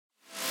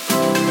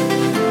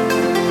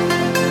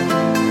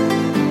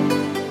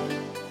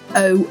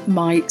Oh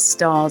my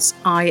stars,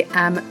 I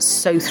am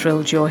so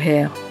thrilled you're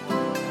here.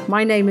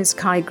 My name is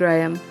Kai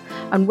Graham,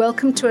 and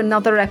welcome to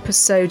another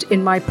episode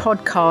in my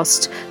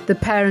podcast, The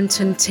Parent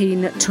and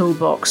Teen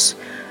Toolbox,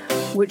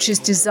 which is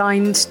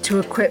designed to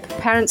equip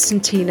parents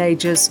and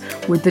teenagers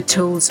with the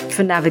tools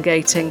for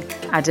navigating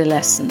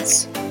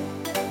adolescence.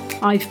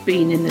 I've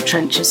been in the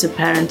trenches of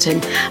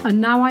parenting, and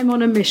now I'm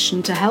on a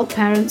mission to help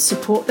parents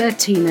support their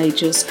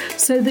teenagers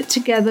so that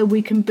together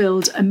we can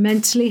build a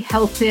mentally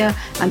healthier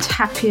and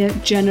happier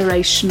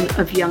generation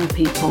of young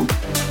people.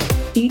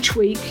 Each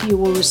week you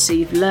will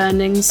receive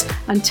learnings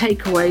and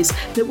takeaways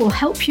that will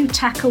help you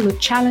tackle the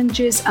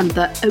challenges and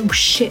the oh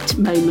shit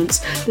moments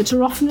that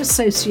are often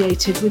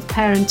associated with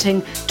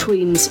parenting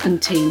tweens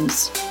and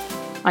teens.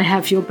 I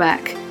have your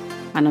back,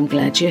 and I'm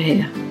glad you're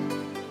here.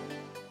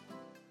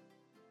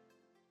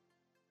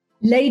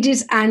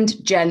 Ladies and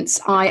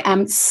gents, I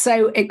am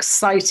so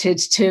excited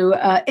to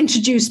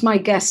introduce my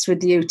guest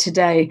with you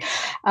today.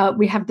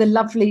 We have the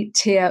lovely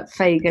Tia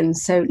Fagan.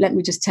 So let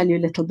me just tell you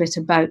a little bit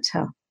about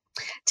her.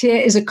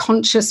 Tia is a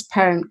conscious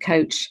parent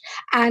coach,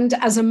 and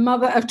as a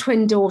mother of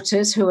twin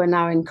daughters who are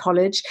now in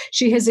college,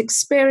 she has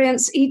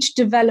experienced each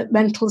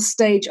developmental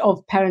stage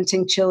of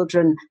parenting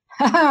children.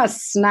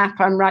 Snap,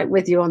 I'm right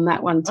with you on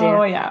that one, Tia.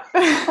 Oh, yeah.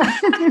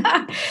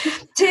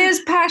 Tia's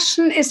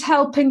passion is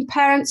helping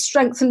parents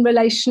strengthen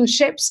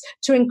relationships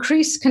to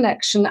increase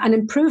connection and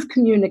improve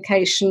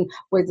communication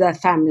with their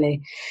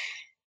family.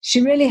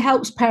 She really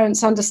helps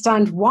parents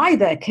understand why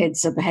their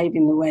kids are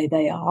behaving the way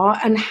they are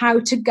and how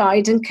to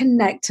guide and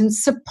connect and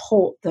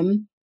support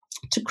them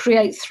to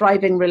create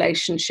thriving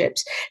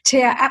relationships.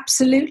 Tia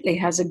absolutely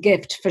has a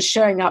gift for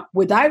showing up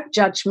without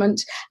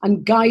judgment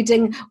and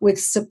guiding with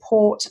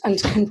support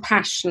and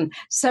compassion.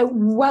 So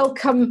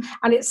welcome,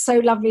 and it's so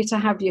lovely to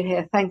have you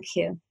here. Thank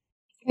you.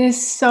 It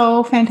is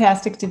so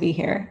fantastic to be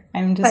here.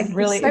 I'm just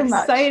really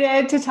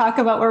excited to talk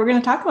about what we're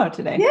going to talk about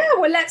today. Yeah,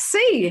 well, let's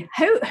see.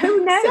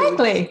 Who knows?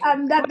 Exactly.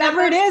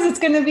 Whatever it is, it's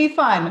going to be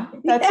fun.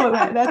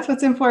 That's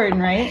what's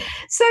important, right?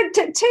 So,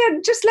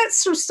 Tia, just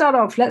let's sort of start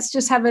off. Let's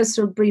just have a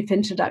sort of brief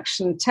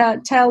introduction.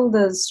 Tell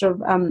the sort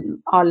of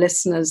our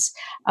listeners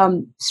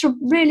sort of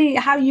really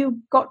how you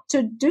got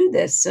to do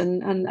this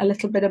and a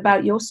little bit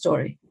about your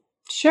story.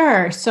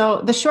 Sure.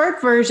 So the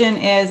short version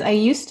is I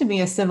used to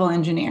be a civil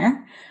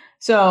engineer.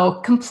 So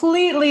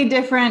completely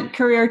different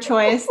career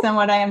choice than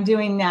what I am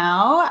doing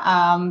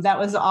now. That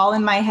was all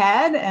in my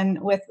head,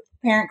 and with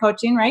parent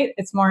coaching, right?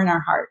 It's more in our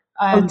heart.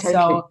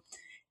 So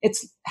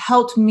it's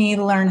helped me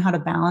learn how to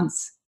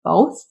balance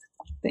both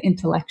the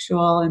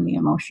intellectual and the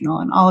emotional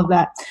and all of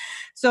that.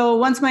 So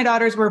once my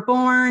daughters were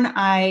born,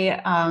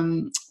 I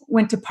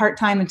went to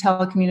part-time and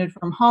telecommuted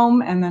from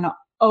home. And then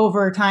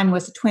over time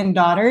with twin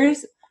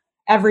daughters,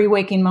 every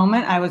waking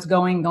moment I was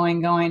going,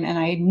 and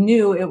I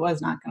knew it was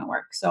not going to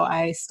work. So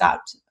I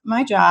stopped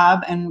my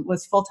job and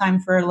was full-time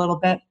for a little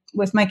bit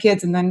with my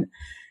kids, and then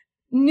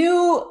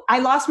knew I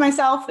lost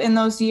myself in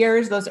those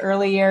years, those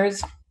early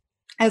years,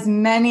 as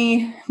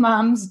many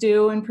moms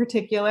do in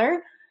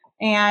particular.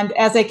 And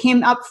as I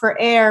came up for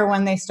air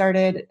when they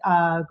started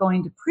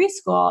going to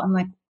preschool, I'm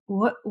like,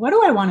 what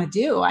do I want to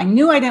do? I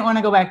knew I didn't want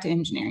to go back to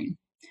engineering,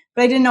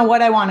 but I didn't know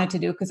what I wanted to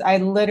do because I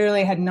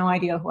literally had no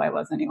idea who I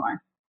was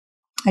anymore.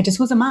 I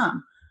just was a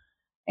mom.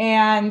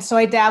 And so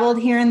I dabbled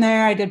here and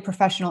there. I did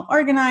professional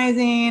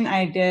organizing.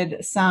 I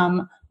did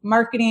some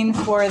marketing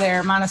for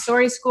their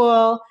Montessori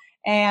school.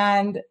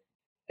 And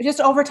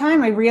just over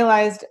time, I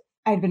realized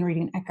I'd been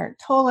reading Eckhart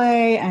Tolle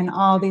and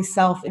all these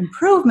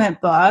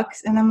self-improvement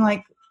books. And I'm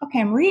like, okay,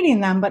 I'm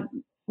reading them, but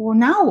well,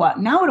 now what?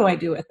 Now what do I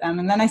do with them?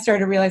 And then I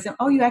started realizing,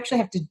 oh, you actually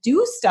have to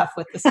do stuff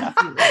with the stuff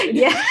you read.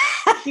 Yeah.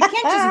 You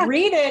can't just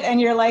read it and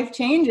your life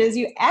changes.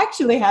 You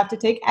actually have to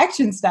take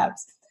action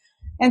steps.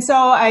 And so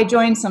I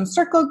joined some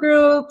circle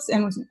groups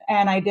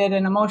and I did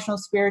an emotional,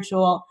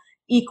 spiritual,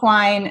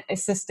 equine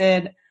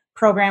assisted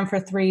program for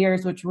 3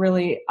 years, which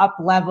really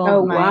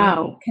up-leveled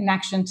my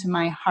connection to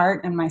my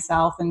heart and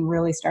myself and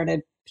really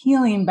started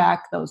peeling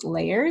back those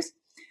layers.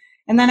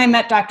 And then I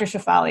met Dr.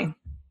 Shefali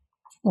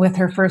with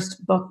her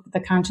first book, The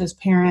Conscious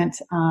Parent.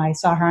 I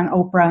saw her on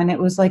Oprah, and it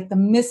was like the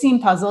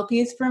missing puzzle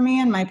piece for me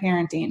in my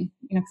parenting,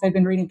 because I've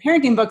been reading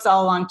parenting books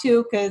all along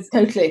too, because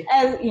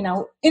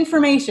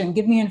information,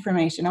 give me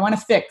information. I want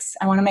to fix,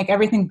 I want to make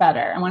everything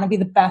better. I want to be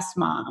the best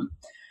mom.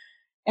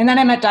 And then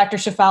I met Dr.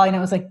 Shefali, and it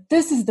was like,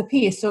 this is the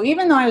piece. So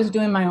even though I was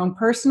doing my own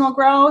personal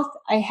growth,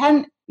 I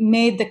hadn't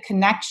made the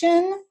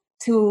connection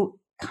to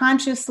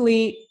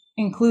consciously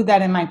include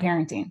that in my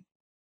parenting.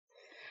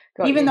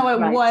 Even though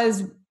it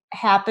was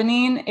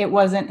happening, it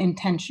wasn't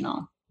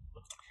intentional.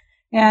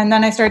 And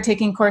then I started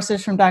taking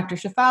courses from Dr.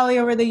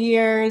 Shefali over the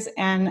years.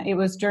 And it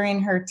was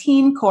during her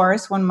teen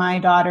course when my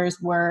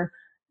daughters were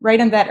right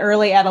in that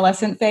early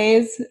adolescent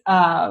phase.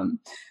 And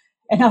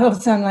all of a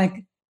sudden,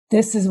 like,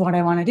 this is what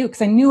I want to do.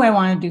 Because I knew I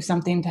wanted to do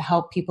something to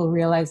help people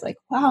realize, like,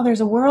 wow,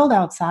 there's a world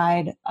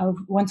outside of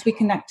once we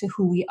connect to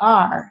who we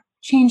are,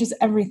 changes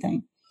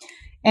everything.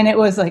 And it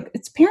was like,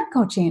 it's parent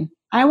coaching.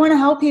 I want to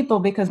help people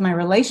because my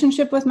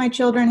relationship with my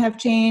children have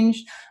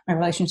changed. My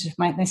relationship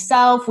with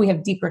myself, we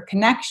have deeper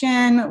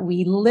connection.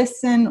 We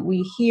listen,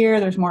 we hear,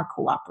 there's more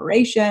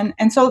cooperation.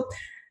 And so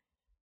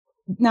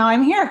now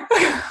I'm here.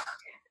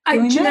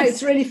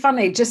 It's really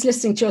funny just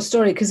listening to your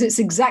story because it's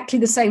exactly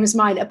the same as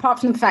mine, apart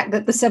from the fact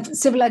that the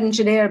civil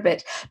engineer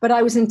bit, but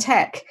I was in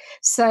tech.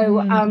 So,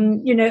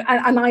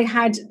 and I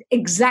had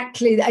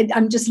exactly,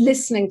 I'm just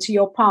listening to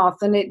your path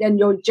and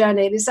your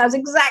journey, and it sounds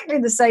exactly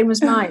the same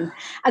as mine.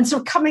 And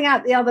sort of coming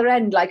out the other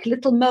end, like a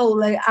little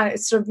mole out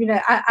of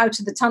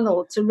the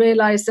tunnel to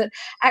realize that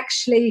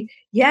actually,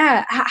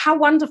 how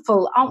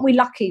wonderful. Aren't we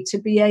lucky to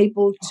be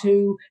able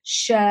to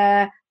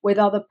share with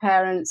other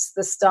parents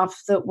the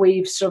stuff that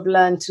we've sort of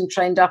learned and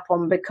trained up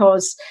on?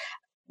 Because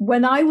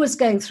when I was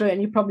going through it,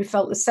 and you probably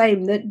felt the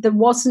same, that there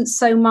wasn't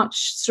so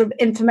much sort of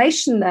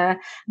information there.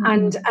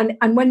 Mm-hmm.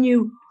 And when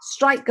you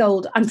strike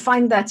gold and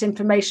find that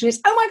information, it's,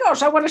 oh my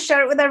gosh, I want to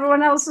share it with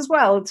everyone else as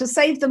well, to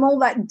save them all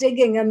that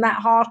digging and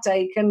that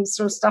heartache and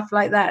sort of stuff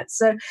like that.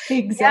 So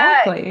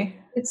exactly,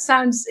 it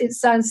sounds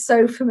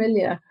so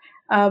familiar.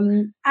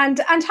 And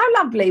how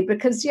lovely,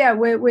 because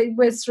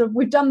we're sort of,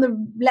 we've done the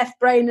left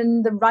brain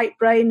and the right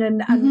brain,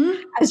 and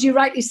as you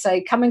rightly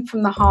say, coming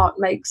from the heart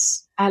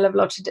makes a hell of a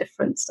lot of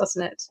difference,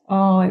 doesn't it?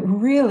 Oh, it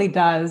really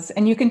does.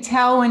 And you can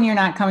tell when you're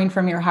not coming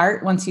from your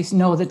heart once you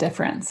know the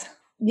difference.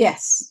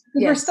 Yes.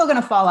 We're still going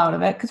to fall out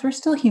of it because we're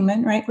still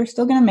human, right? We're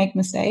still going to make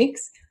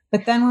mistakes.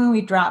 But then when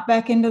we drop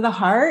back into the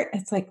heart,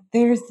 it's like,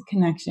 there's the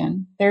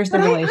connection. There's the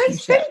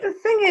relationship. I think the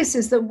thing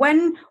is that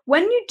when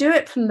you do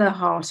it from the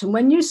heart, and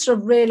when you sort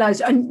of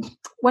realize, and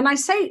when I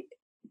say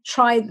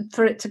try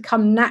for it to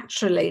come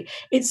naturally,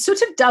 it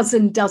sort of does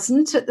and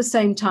doesn't at the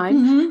same time.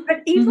 Mm-hmm. But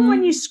even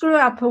when you screw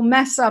up or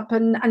mess up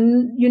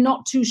and you're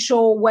not too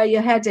sure where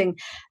you're heading,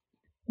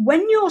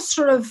 when you're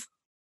sort of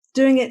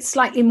doing it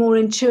slightly more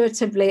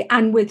intuitively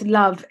and with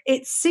love,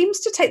 it seems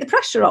to take the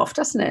pressure off,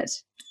 doesn't it?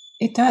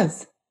 It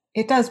does.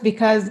 It does,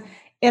 because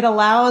it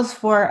allows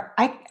for,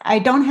 I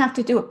don't have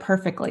to do it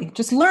perfectly.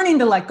 Just learning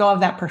to let go of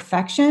that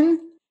perfection.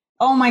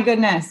 Oh my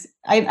goodness.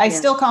 I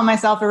still call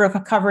myself a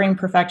recovering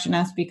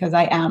perfectionist because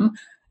I am.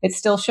 It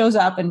still shows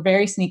up in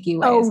very sneaky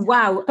ways. Oh,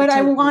 wow. But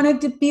I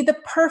wanted to be the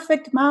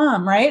perfect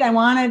mom, right? I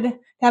wanted to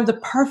have the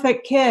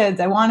perfect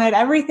kids. I wanted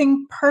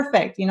everything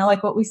perfect,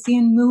 like what we see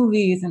in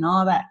movies and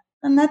all that.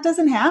 And that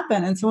doesn't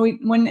happen. And so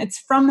when it's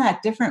from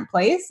that different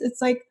place, it's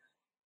like,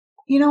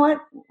 you know what?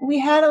 We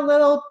had a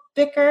little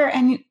bicker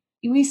and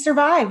we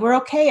survived. We're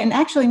okay. And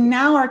actually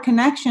now our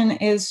connection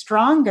is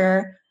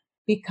stronger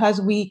because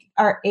we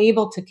are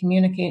able to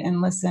communicate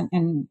and listen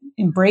and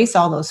embrace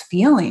all those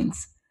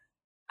feelings.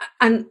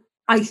 And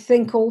I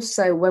think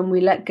also when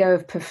we let go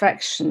of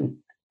perfection,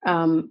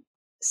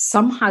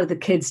 somehow the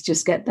kids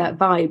just get that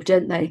vibe,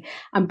 don't they?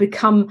 And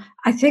become,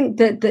 I think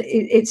that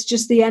it's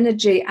just the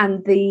energy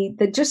and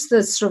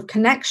the sort of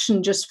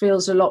connection just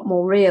feels a lot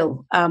more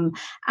real. And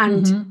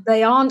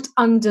they aren't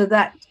under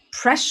that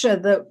pressure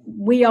that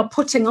we are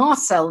putting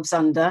ourselves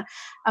under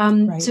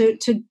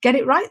to get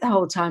it right the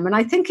whole time. And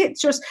I think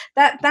it's just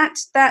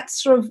that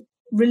sort of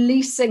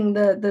releasing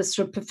the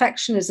sort of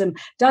perfectionism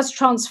does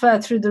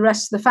transfer through the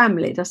rest of the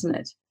family, doesn't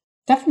it?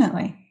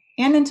 Definitely.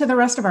 And into the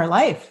rest of our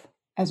life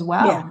as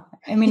well. Yeah.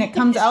 I mean, it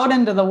comes out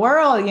into the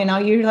world,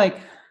 you're like,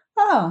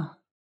 oh,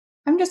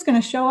 I'm just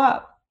going to show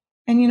up.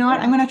 And you know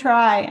what? I'm going to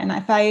try. And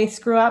if I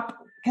screw up,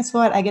 guess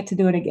what? I get to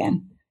do it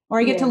again. Or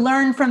I get to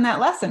learn from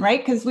that lesson,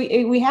 right? Because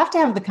we have to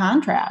have the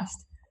contrast.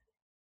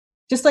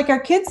 Just like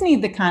our kids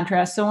need the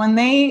contrast. So when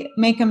they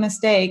make a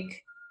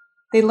mistake,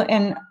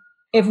 and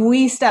if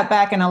we step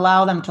back and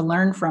allow them to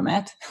learn from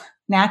it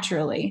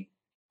naturally,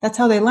 that's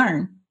how they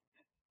learn.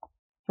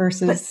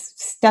 Versus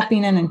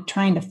stepping in and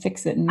trying to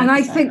fix it. And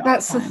I think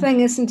that's the thing,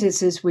 isn't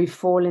it? Is we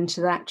fall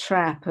into that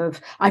trap of,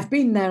 I've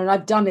been there and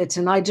I've done it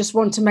and I just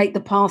want to make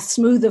the path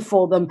smoother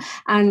for them.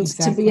 And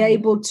to be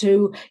able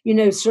to,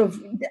 sort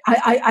of,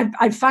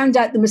 I found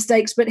out the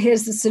mistakes, but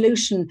here's the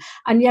solution.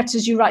 And yet,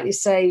 as you rightly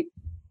say,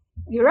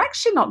 you're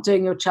actually not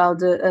doing your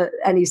child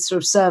any sort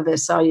of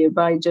service, are you,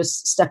 by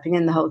just stepping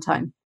in the whole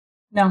time?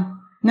 No.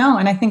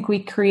 And I think we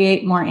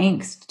create more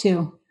angst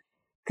too,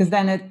 because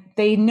then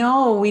they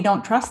know we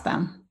don't trust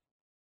them.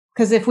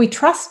 Because if we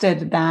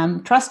trusted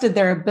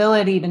their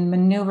ability to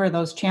maneuver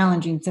those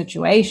challenging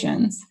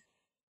situations,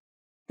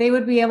 they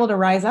would be able to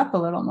rise up a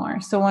little more.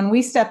 So when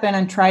we step in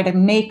and try to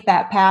make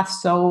that path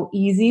so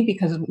easy,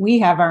 because we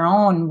have our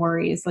own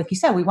worries, like you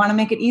said, we want to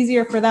make it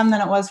easier for them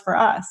than it was for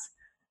us,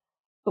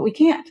 but we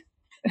can't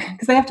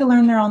because they have to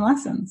learn their own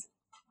lessons.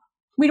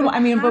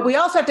 But we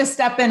also have to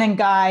step in and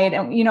guide.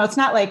 And, it's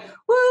not like,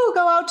 woo,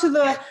 go out to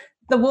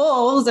the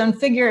wolves and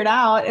figure it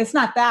out. It's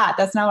not that.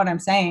 That's not what I'm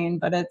saying.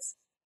 But it's,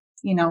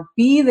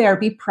 be there,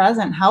 be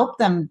present, help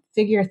them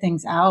figure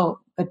things out.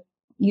 But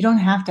you don't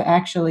have to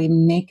actually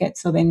make it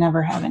so they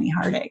never have any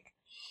heartache.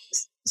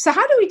 So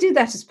how do we do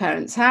that as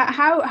parents?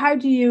 How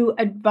do you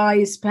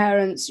advise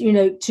parents,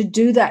 to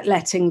do that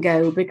letting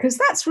go? Because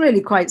that's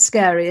really quite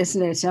scary,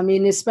 isn't it? I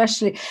mean,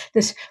 especially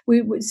this,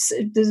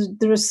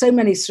 there are so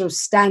many sort of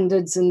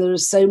standards, and there are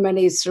so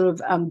many sort of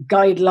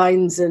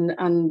guidelines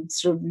and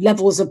sort of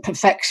levels of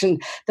perfection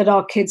that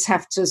our kids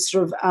have to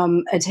sort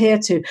of adhere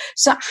to.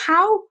 So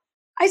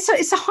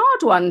it's a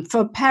hard one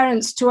for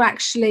parents to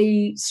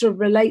actually sort of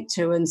relate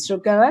to and sort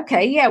of go,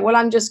 okay, yeah, well,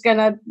 I'm just going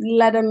to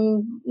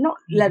not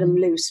let them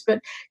loose,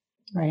 but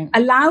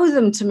allow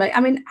them to make.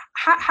 I mean,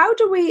 how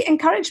do we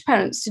encourage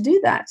parents to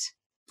do that?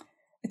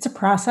 It's a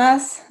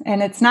process,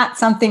 and it's not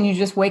something you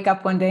just wake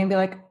up one day and be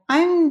like,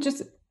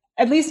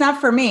 at least not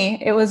for me.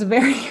 It was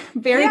very,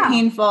 very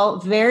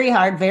painful, very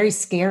hard, very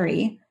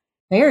scary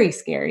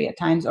at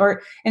times,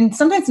 and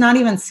sometimes not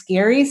even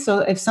scary. So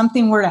if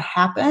something were to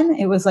happen,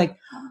 it was like,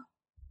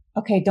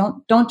 okay,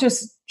 don't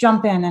just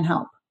jump in and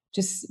help.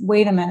 Just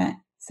wait a minute.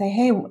 Say,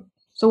 hey,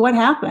 so what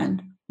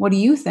happened? What do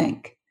you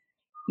think?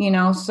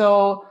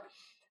 So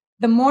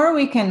the more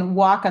we can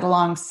walk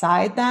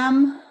alongside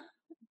them,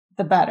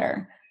 the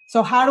better.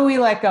 So how do we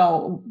let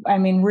go? I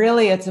mean,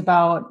 really, it's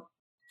about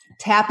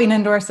tapping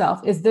into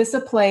ourselves. Is this a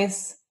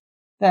place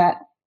that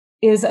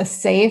is a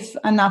safe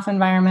enough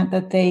environment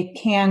that they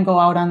can go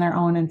out on their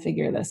own and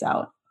figure this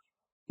out?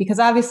 Because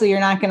obviously you're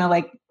not going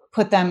to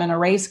put them in a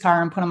race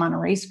car and put them on a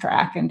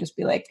racetrack and just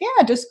be like,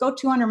 yeah, just go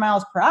 200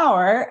 miles per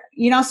hour.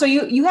 So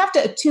you have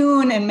to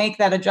attune and make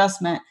that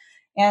adjustment.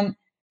 And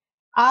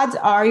odds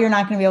are you're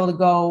not going to be able to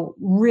go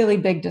really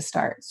big to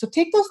start. So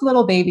take those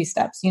little baby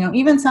steps,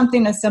 even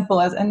something as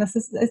simple as, and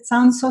it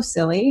sounds so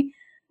silly.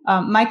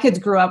 My kids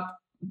grew up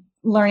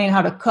learning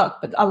how to cook,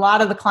 but a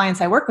lot of the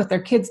clients I work with,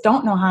 their kids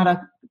don't know how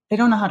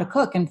to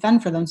cook and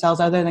fend for themselves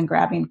other than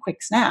grabbing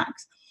quick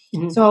snacks.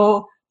 Mm-hmm.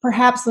 So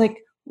perhaps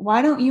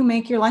why don't you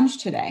make your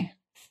lunch today?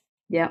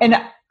 Yeah. And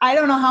I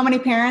don't know how many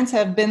parents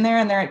have been there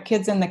and they're at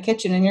kids in the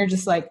kitchen and you're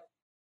just like,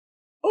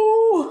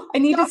 oh, I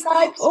need to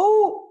stop.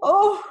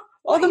 Oh,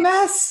 the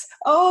mess.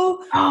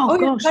 Oh,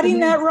 you're cutting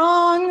that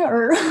wrong,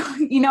 or,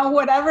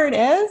 whatever it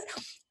is.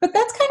 But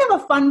that's kind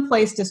of a fun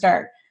place to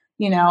start,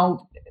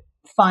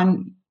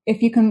 fun,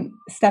 if you can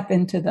step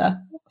into the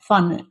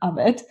fun of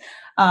it,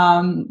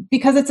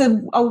 because it's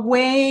a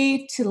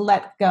way to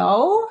let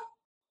go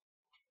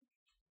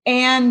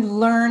and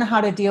learn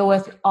how to deal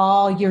with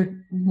all your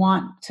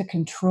want to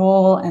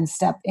control and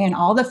step in,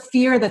 all the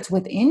fear that's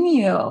within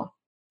you,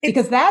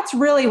 because that's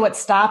really what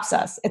stops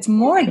us. It's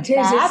more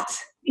that.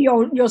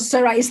 You're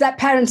so right. It's that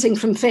parenting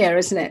from fear,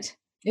 isn't it?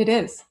 It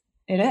is.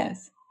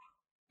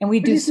 And we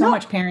do so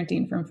much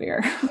parenting from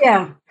fear.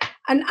 Yeah.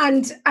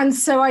 And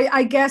so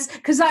I guess,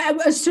 because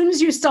as soon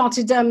as you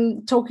started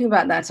talking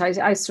about that,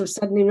 I sort of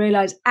suddenly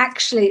realized,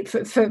 actually,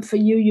 for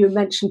you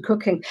mentioned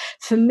cooking.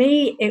 For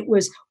me, it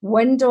was,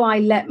 when do I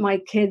let my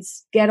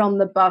kids get on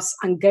the bus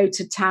and go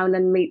to town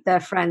and meet their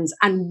friends?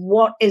 And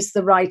what is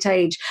the right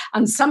age?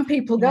 And some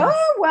people go,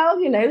 oh,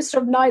 well,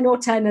 sort of 9 or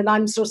 10, and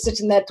I'm sort of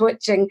sitting there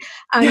twitching.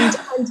 And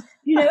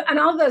and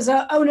others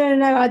are, oh,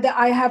 no,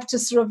 I have to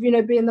sort of,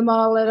 be in the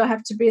mall, and I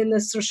have to be in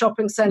this sort of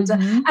shopping centre.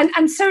 Mm-hmm.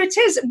 And so it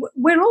is,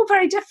 we're all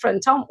very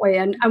different, aren't we?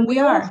 And we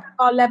all have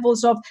our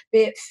levels of, be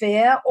it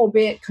fear or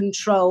be it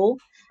control.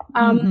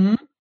 But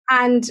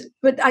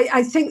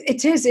I think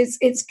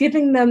it's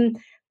giving them,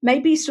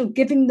 maybe sort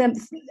of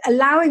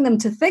allowing them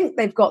to think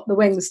they've got the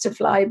wings to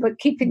fly, but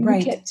keeping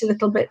them clipped a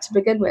little bit to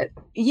begin with.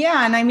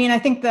 Yeah. And I mean, I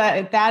think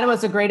that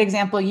was a great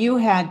example you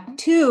had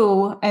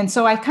too. And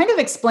so I kind of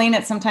explain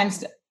it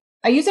sometimes.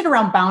 I use it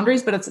around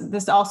boundaries, but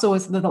this also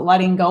is the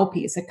letting go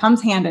piece. It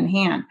comes hand in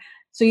hand.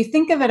 So you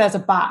think of it as a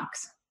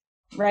box,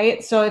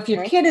 right? So if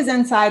your kid is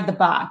inside the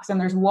box and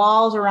there's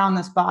walls around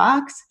this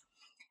box,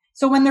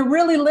 so when they're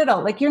really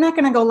little, you're not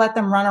going to go let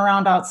them run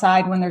around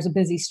outside when there's a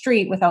busy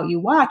street without you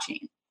watching.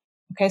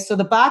 Okay. So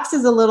the box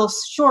is a little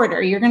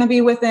shorter. You're going to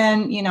be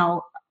within,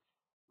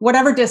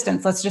 whatever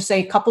distance, let's just say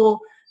a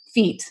couple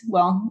feet.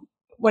 Well,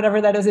 whatever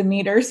that is in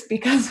meters,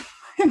 because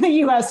in the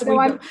U.S.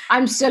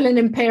 I'm still an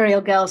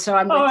imperial girl, so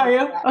I'm. Oh, are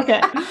you?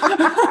 Okay.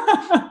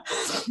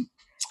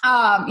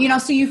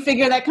 So you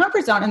figure that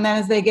comfort zone, and then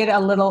as they get a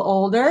little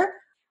older,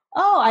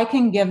 I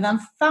can give them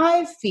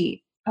 5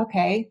 feet.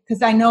 Okay,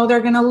 because I know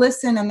they're going to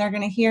listen and they're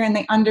going to hear, and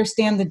they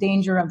understand the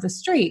danger of the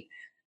street.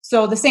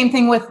 So the same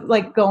thing with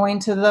going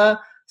to the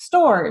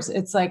stores.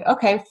 It's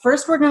okay,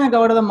 first we're going to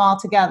go to the mall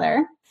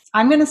together.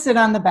 I'm going to sit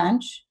on the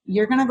bench.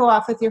 You're going to go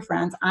off with your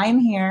friends. I'm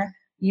here.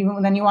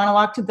 Then you want to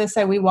walk to this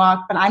side, we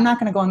walk, but I'm not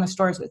going to go in the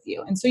stores with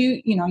you. And so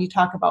you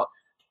talk about,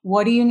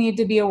 what do you need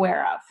to be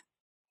aware of?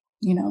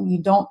 You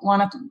don't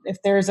want to,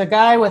 if there's a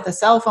guy with a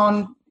cell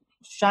phone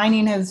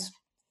shining his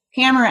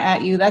camera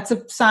at you, that's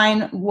a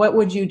sign. What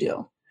would you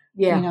do?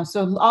 Yeah.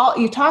 So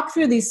you talk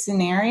through these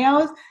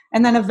scenarios,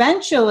 and then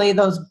eventually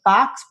those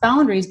box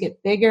boundaries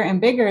get bigger and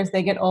bigger as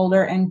they get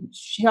older, and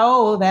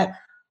show that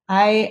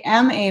I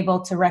am able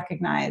to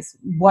recognize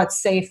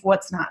what's safe,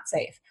 what's not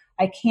safe.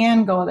 I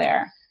can go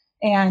there.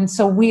 And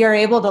so we are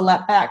able to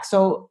let back.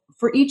 So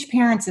for each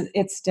parent,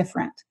 it's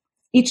different.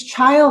 Each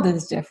child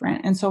is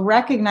different. And so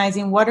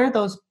recognizing what are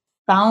those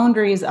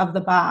boundaries of the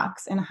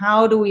box and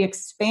how do we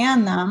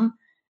expand them.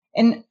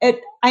 And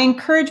I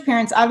encourage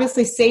parents,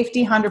 obviously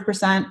safety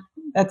 100%,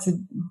 that's a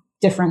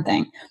different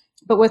thing.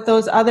 But with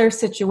those other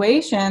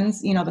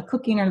situations, the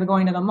cooking or the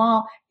going to the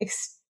mall,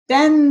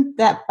 extend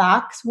that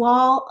box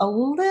wall a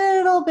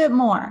little bit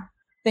more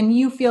than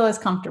you feel is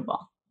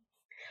comfortable.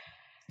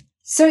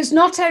 So it's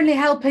not only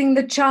helping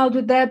the child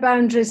with their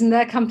boundaries and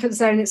their comfort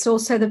zone, it's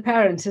also the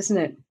parent, isn't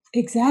it?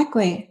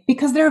 Exactly.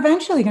 Because they're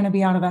eventually going to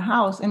be out of the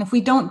house. And if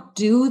we don't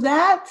do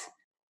that,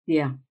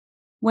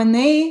 when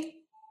they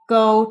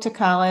go to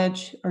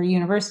college or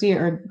university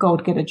or go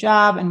to get a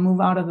job and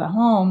move out of the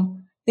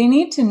home, they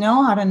need to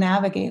know how to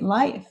navigate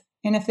life.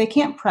 And if they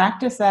can't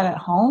practice that at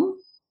home,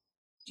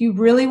 do you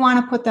really want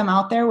to put them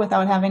out there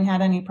without having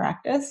had any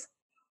practice?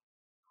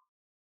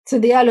 So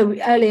the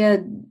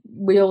earlier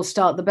we all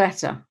start, the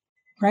better.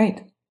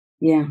 Right.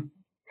 Yeah.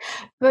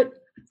 But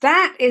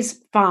that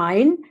is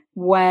fine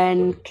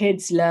when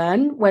kids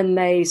learn, when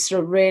they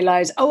sort of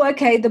realize, oh,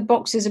 okay, the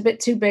box is a bit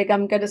too big,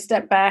 I'm going to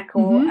step back,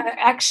 or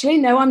actually,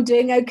 no, I'm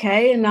doing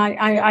okay, and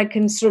I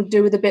can sort of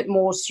do with a bit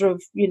more sort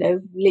of,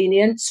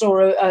 lenience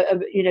or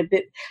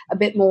a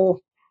bit more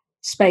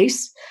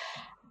space.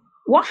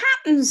 What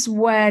happens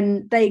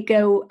when they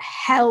go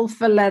hell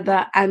for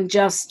leather and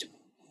just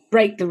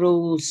break the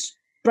rules,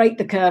 break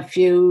the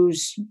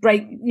curfews,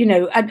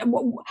 and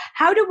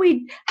how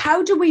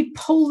do we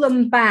pull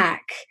them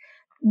back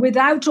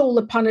without all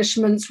the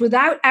punishments,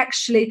 without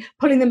actually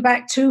pulling them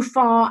back too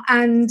far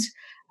and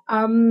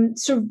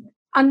sort of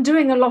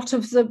undoing a lot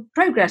of the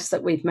progress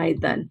that we've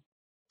made then?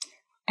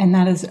 And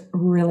that is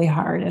really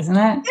hard, isn't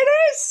it? It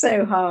is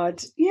so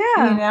hard.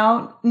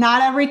 Yeah.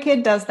 Not every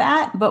kid does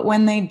that, but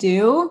when they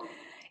do,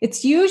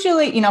 it's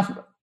usually,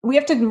 we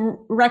have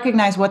to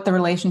recognize what the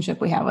relationship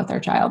we have with our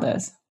child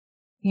is.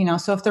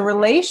 So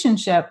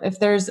if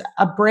there's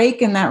a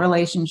break in that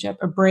relationship,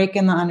 a break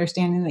in the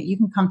understanding that you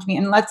can come to me,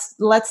 and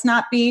let's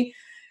not be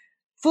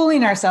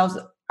fooling ourselves.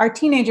 Our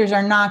teenagers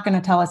are not going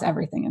to tell us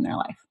everything in their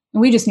life.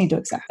 And we just need to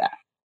accept that,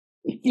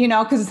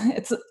 because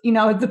it's,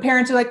 the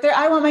parents are like,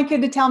 I want my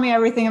kid to tell me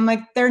everything. I'm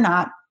like, they're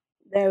not.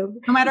 No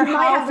matter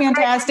how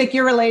fantastic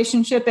your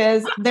relationship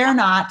is, they're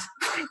not.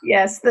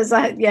 Yes,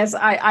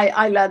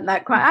 I learned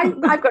that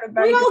I've got a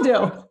very good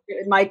relationship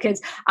with my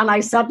kids, and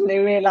I suddenly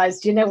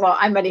realized,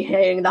 I'm only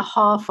hearing the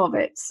half of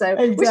it. So,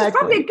 exactly. Which is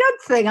probably a good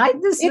thing.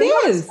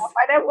 It is. Stuff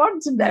I don't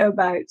want to know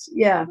about.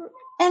 Yeah.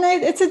 And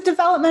it's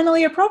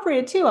developmentally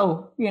appropriate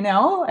too.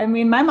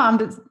 My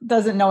mom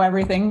doesn't know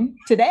everything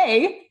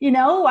today.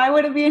 Why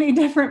would it be any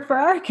different for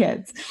our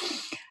kids?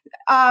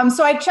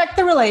 So I checked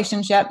the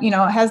relationship,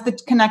 has the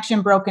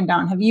connection broken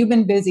down? Have you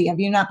been busy? Have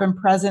you not been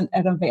present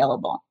and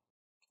available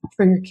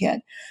for your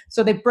kid?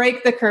 So they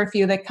break the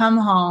curfew, they come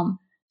home.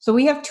 So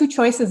we have two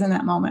choices in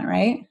that moment,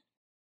 right?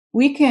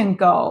 We can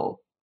go,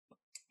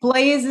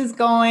 Blaze is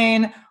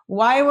going,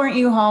 why weren't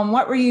you home?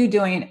 What were you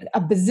doing?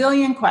 A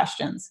bazillion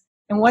questions.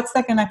 And what's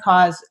that going to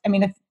cause? I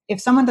mean,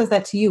 if someone does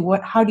that to you,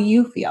 how do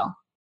you feel?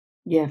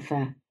 Yeah,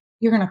 fair.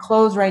 You're going to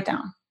close right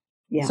down.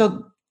 Yeah.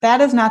 So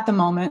that is not the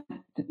moment.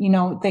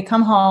 They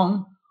come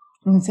home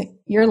and say,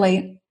 you're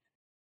late.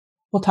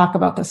 We'll talk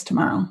about this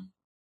tomorrow.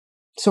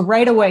 So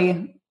right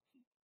away,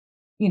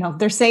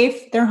 they're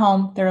safe, they're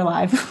home, they're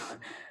alive.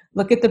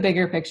 Look at the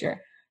bigger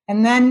picture.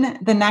 And then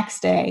the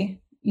next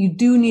day, you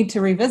do need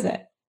to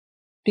revisit,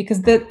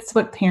 because that's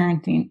what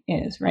parenting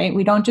is, right?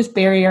 We don't just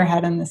bury our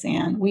head in the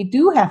sand. We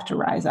do have to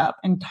rise up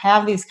and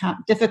have these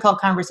difficult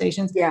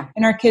conversations. Yeah.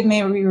 And our kid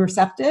may be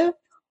receptive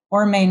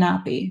or may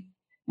not be.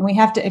 And we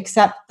have to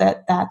accept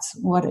that that's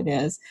what it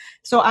is.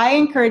 So I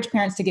encourage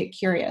parents to get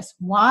curious.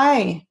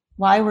 Why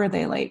were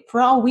they late?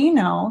 For all we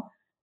know,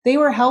 they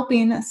were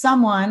helping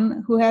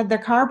someone who had their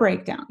car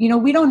break down.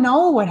 We don't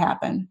know what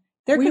happened.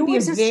 There could be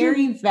a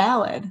very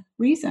valid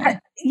reason.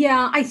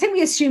 I think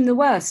we assume the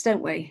worst,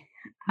 don't we?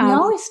 We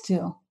always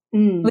do. At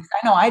least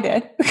I know I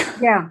did.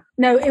 Yeah.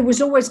 No, it was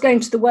always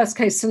going to the worst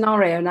case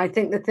scenario. And I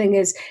think the thing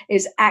is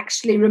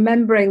actually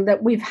remembering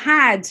that we've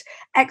had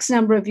X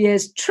number of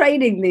years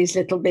training these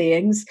little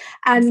beings,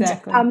 and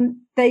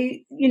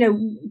they,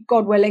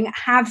 God willing,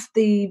 have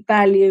the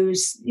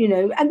values,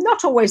 and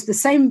not always the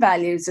same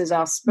values as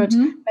us, but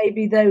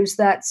maybe those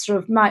that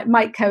sort of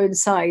might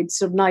coincide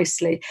sort of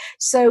nicely.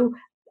 So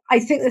I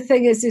think the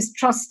thing is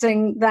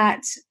trusting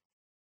that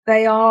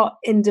they are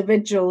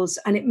individuals,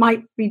 and it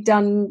might be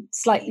done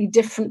slightly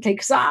differently,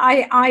 because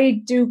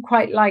I do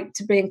quite like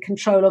to be in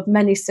control of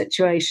many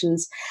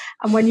situations.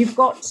 And when you've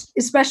got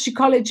especially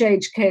college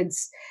age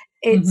kids,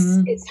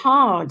 it's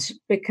hard,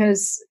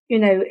 because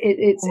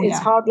it's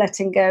hard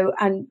letting go,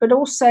 but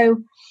also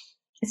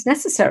it's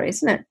necessary,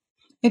 isn't it?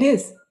 It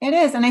is.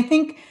 And I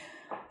think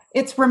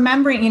it's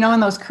remembering, in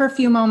those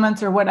curfew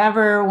moments or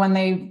whatever, when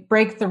they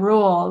break the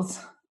rules,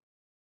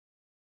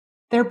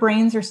 their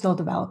brains are still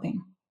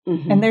developing.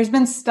 And there's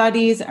been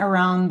studies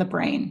around the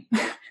brain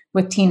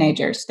with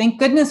teenagers. Thank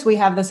goodness we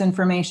have this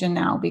information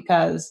now,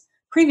 because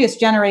previous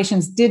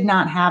generations did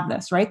not have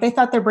this, right? They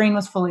thought their brain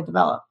was fully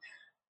developed.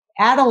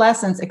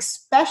 Adolescents,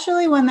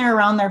 especially when they're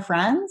around their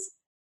friends,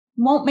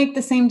 won't make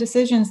the same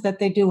decisions that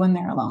they do when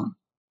they're alone.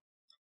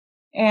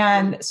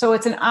 And so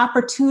it's an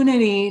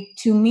opportunity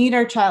to meet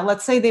our child.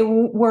 Let's say they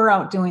were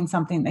out doing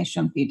something they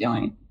shouldn't be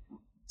doing.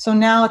 So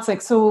now it's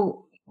like,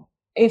 so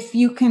if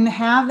you can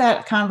have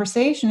that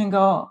conversation and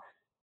go,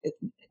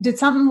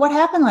 what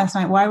happened last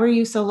night? Why were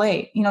you so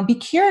late? Be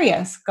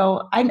curious.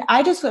 Go,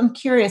 I just am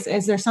curious.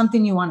 Is there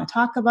something you want to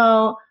talk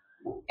about?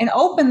 And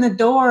open the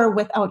door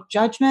without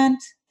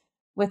judgment,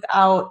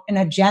 without an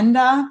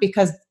agenda,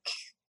 because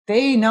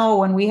they know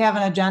when we have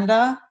an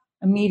agenda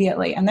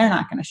immediately, and they're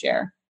not going to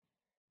share.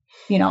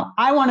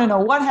 I want to know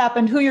what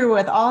happened, who you're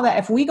with, all that.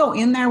 If we go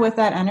in there with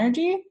that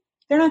energy,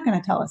 they're not going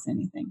to tell us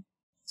anything.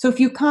 So if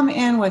you come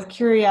in with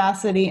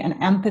curiosity and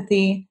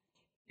empathy,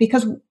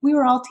 because we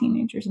were all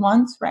teenagers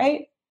once,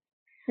 right?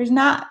 There's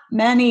not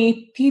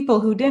many people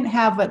who didn't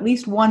have at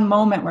least one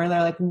moment where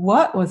they're like,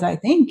 what was I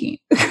thinking?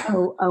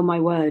 Oh my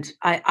word.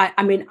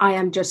 I mean, I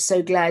am just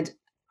so glad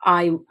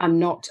I am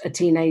not a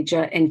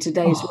teenager in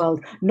today's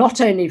world. Not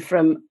only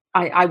from,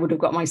 I would have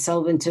got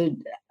myself into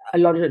a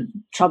lot of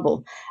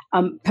trouble,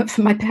 but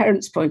from my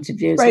parents' point of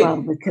view as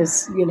well,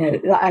 because,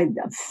 I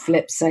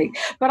flip's sake.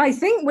 But I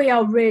think we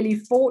are really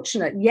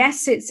fortunate.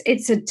 Yes,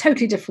 it's a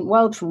totally different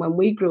world from when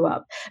we grew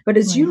up. But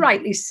as you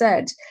rightly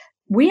said,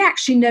 we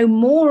actually know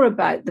more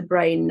about the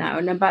brain now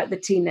and about the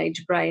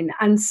teenage brain.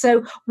 And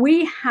so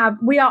we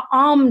are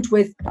armed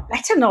with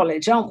better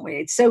knowledge, aren't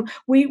we? So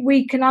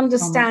we can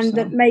understand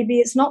that maybe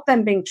it's not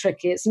them being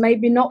tricky. It's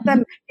maybe not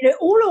them,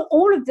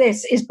 all of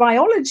this is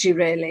biology,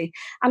 really.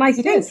 And I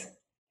think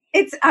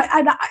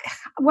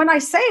when I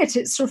say it,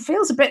 it sort of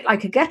feels a bit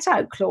like a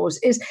get-out clause,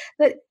 is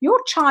that your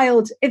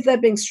child, if they're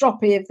being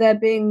stroppy, if they're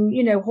being,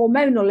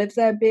 hormonal, if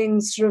they're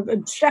being sort of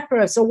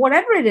obstreperous or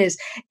whatever it is,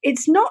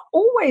 it's not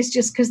always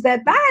just because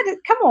they're bad.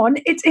 Come on,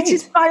 it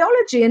is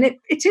biology, and it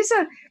is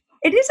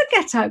a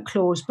get-out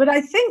clause. But I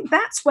think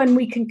that's when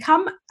we can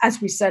come, as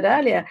we said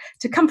earlier,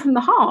 to come from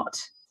the heart.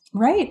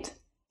 Right.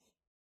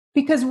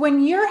 Because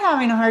when you're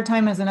having a hard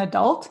time as an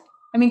adult,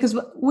 because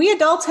we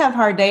adults have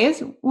hard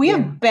days. We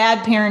have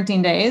bad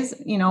parenting days,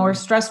 or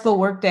stressful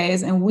work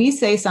days, and we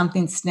say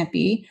something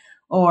snippy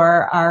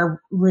or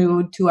are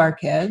rude to our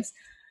kids.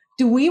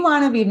 Do we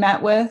want to be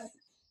met with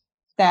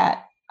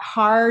that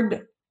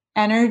hard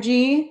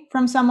energy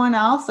from someone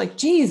else? Like,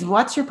 geez,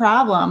 what's your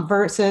problem?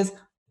 Versus,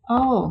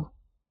 oh,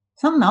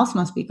 something else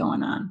must be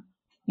going on,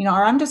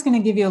 or I'm just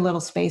going to give you a little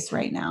space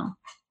right now.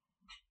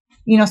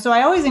 So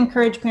I always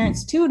encourage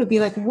parents too, to be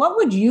like, what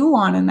would you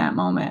want in that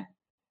moment?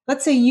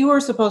 Let's say you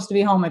were supposed to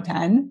be home at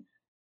 10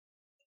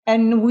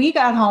 and we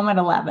got home at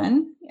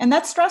 11, and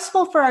that's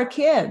stressful for our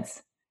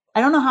kids.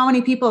 I don't know how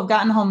many people have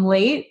gotten home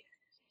late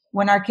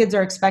when our kids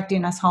are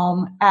expecting us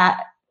home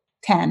at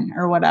 10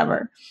 or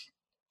whatever.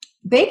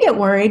 They get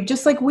worried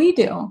just like we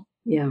do.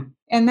 Yeah.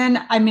 And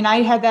then,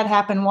 I had that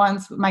happen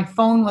once. My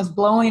phone was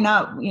blowing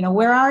up,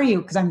 where are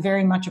you? Because I'm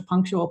very much a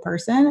punctual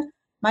person.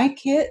 My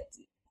kids,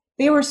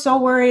 they were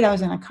so worried I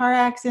was in a car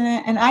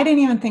accident, and I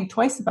didn't even think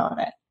twice about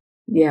it.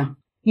 Yeah.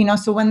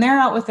 So when they're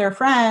out with their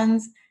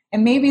friends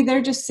and maybe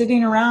they're just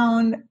sitting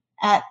around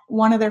at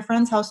one of their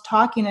friends' house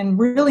talking and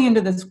really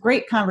into this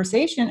great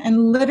conversation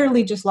and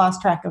literally just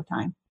lost track of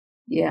time.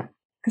 Yeah.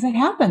 Because it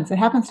happens. It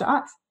happens to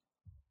us.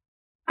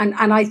 And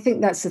I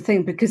think that's the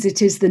thing, because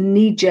it is the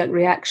knee-jerk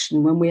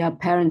reaction when we are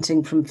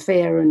parenting from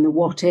fear and the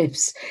what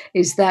ifs,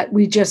 is that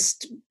we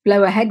just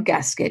blow a head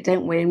gasket,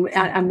 don't we?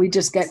 And we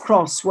just get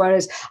cross.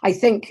 Whereas I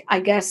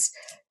guess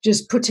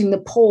just putting the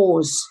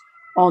pause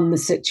on the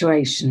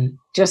situation,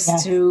 just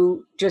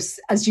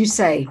as you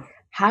say,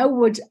 how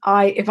would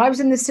if I was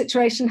in this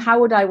situation, how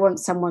would I want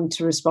someone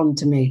to respond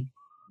to me?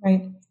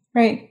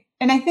 Right.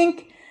 And I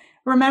think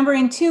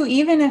remembering too,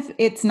 even if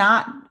it's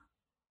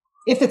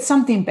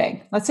something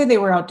big, let's say they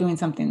were out doing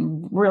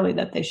something really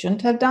that they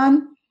shouldn't have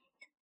done,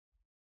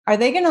 are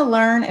they going to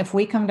learn if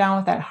we come down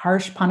with that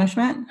harsh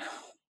punishment?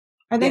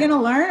 Are they going to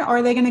learn, or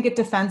are they going to get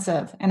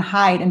defensive and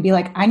hide and be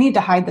like, I need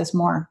to hide this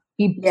more,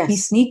 be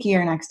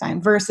sneakier next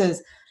time,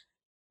 versus,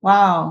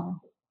 wow,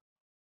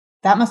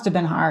 that must have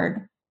been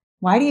hard.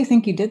 Why do you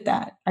think you did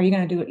that? Are you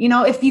going to do it?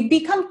 If you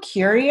become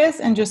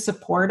curious and just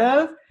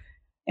supportive,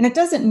 and it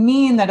doesn't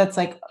mean that it's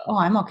like, oh,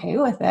 I'm okay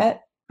with it,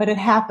 but it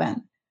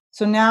happened.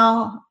 So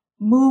now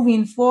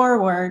moving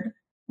forward,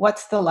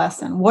 what's the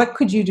lesson? What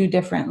could you do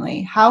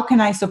differently? How can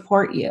I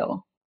support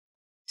you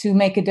to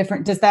make a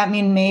difference? Does that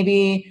mean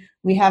maybe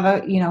we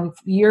have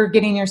you're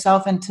getting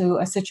yourself into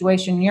a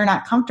situation you're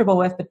not comfortable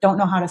with, but don't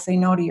know how to say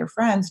no to your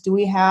friends? Do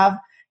we have,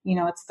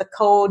 it's the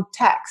code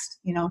text,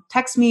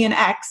 text me an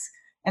X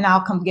and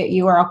I'll come get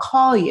you, or I'll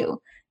call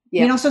you.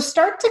 Yeah. So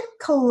start to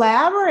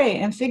collaborate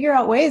and figure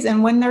out ways.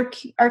 And when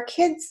our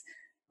kids,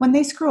 when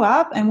they screw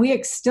up and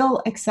we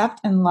still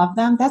accept and love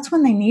them, that's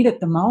when they need it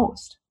the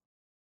most.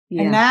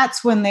 Yeah. And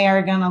that's when they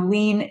are going to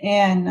lean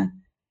in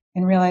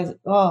and realize,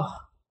 oh,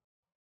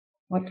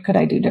 what could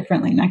I do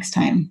differently next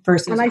time?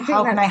 Versus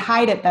how can I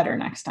hide it better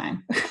next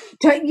time?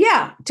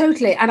 Yeah,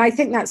 totally. And I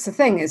think that's the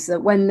thing, is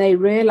that when they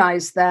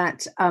realize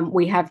that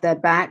we have their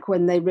back,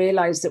 when they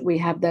realize that we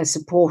have their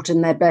support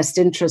and their best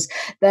interest,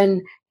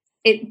 then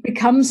it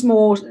becomes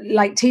more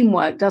like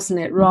teamwork, doesn't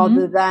it?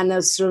 Rather than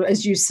as sort of,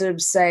 as you sort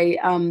of say,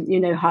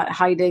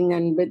 hiding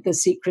and with the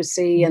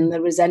secrecy and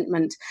the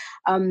resentment.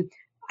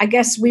 I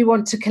guess we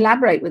want to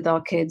collaborate with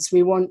our kids.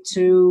 We want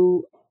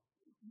to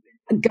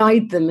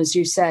guide them, as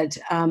you said,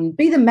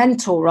 be the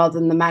mentor rather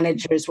than the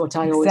manager is what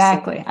I always say.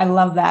 Exactly. I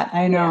love that.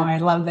 I know. Yeah. I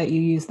love that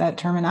you use that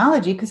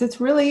terminology because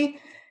it's really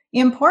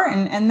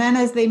important. And then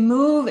as they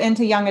move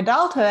into young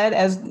adulthood,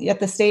 as at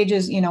the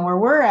stages, where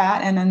we're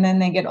at, and then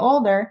they get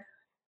older,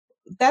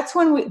 that's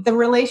when the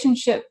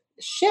relationship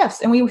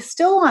shifts, and we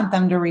still want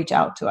them to reach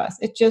out to us.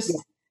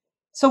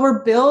 So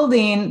we're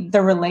building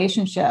the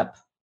relationship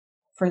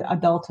for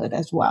adulthood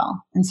as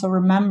well. And so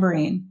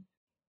remembering,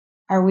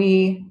 are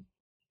we,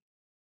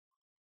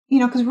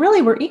 because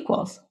really we're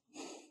equals.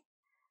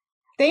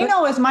 They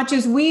know as much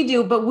as we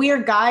do, but we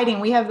are guiding.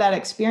 We have that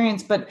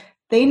experience, but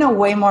they know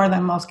way more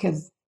than most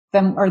kids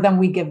than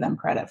we give them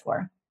credit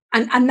for.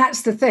 And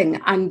that's the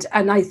thing. And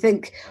I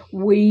think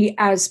we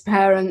as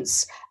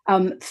parents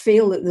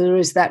feel that there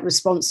is that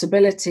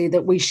responsibility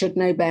that we should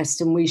know best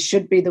and we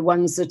should be the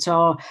ones that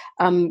are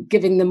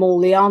giving them all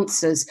the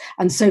answers.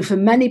 And so for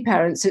many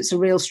parents, it's a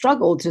real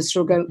struggle to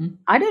sort of go,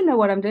 I don't know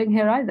what I'm doing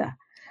here either.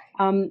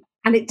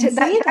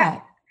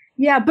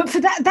 Yeah, but for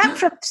that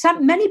for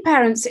some, many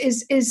parents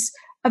is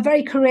a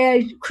very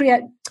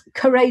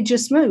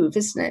courageous move,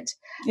 isn't it?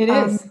 It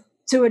is.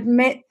 To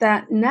admit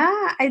that,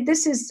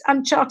 this is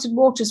uncharted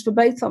waters for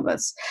both of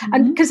us.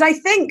 And because I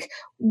think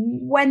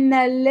when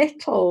they're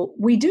little,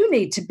 we do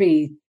need to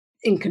be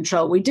in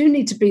control. We do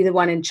need to be the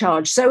one in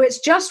charge. So it's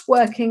just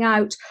working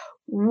out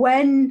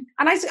when,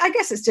 and I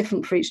guess it's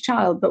different for each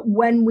child, but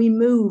when we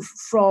move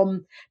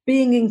from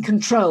being in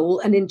control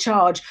and in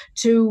charge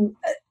to,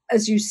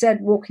 as you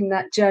said, walking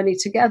that journey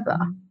together.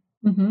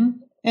 Mm-hmm.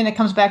 And it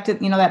comes back to,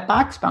 that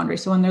box boundary.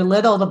 So when they're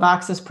little, the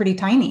box is pretty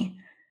tiny.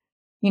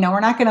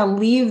 We're not going to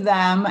leave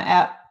them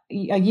at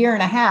a year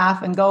and a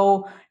half and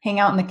go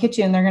hang out in the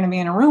kitchen. They're going to be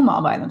in a room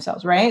all by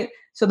themselves, right?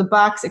 So the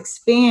box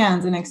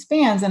expands and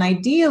expands. And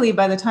ideally,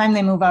 by the time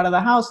they move out of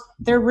the house,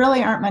 there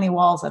really aren't many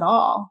walls at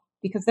all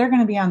because they're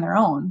going to be on their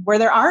own, where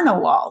there are no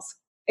walls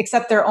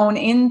except their own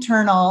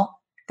internal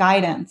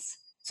guidance.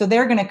 So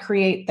they're going to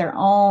create their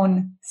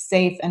own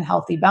safe and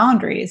healthy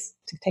boundaries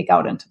to take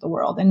out into the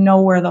world and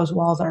know where those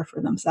walls are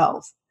for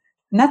themselves.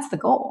 And that's the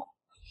goal.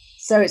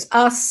 So it's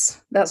us.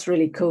 That's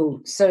really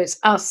cool. So it's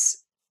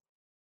us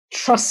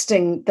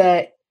trusting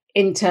their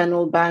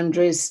internal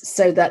boundaries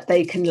so that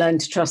they can learn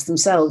to trust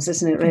themselves,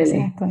 isn't it,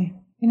 really? Exactly.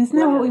 And isn't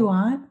that what we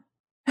want?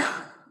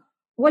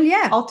 Well,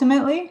 yeah.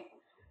 Ultimately.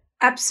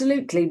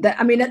 Absolutely.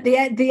 At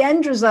the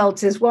end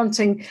result is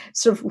wanting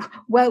sort of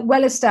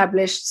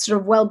well-established,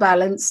 sort of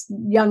well-balanced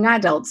young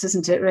adults,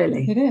 isn't it,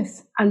 really? It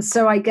is. And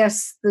so I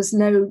guess there's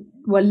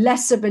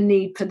less of a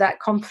need for that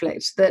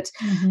conflict that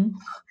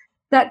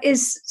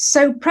is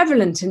so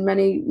prevalent in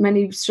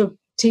many sort of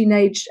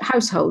teenage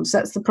households.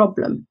 That's the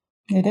problem.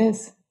 It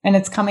is. And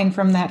it's coming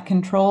from that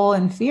control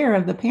and fear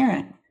of the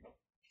parent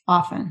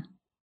often.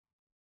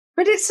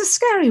 But it's a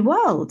scary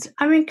world.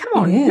 I mean, come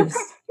on. It is.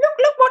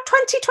 Look what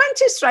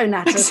 2020's thrown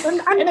at us.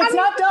 And it's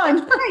not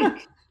done.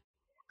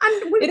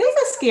 It is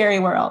a scary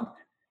world.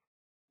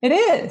 It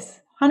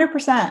is,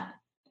 100%.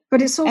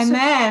 But it's also...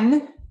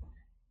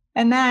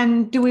 And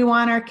then do we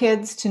want our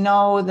kids to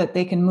know that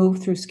they can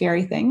move through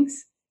scary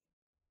things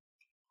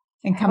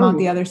and come out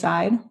the other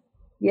side?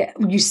 Yeah,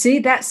 you see,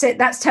 that's it.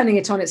 That's turning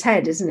it on its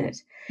head, isn't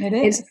it? It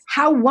is. It's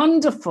how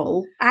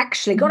wonderful,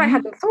 actually, God, I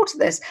hadn't thought of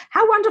this,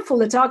 how wonderful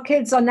that our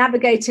kids are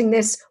navigating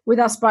this with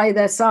us by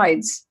their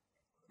sides.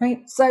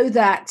 Right. So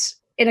that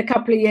in a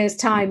couple of years'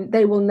 time,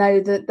 they will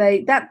know that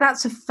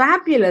that's a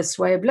fabulous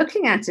way of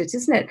looking at it,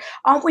 isn't it?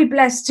 Aren't we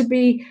blessed to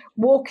be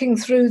walking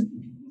through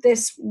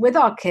this with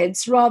our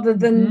kids rather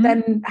than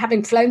them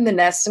having flown the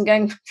nest and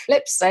going, for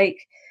flip's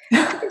sake.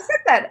 Having said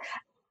that,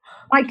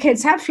 my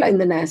kids have flown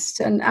the nest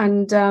and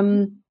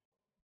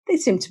they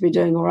seem to be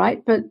doing all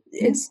right, but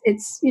it's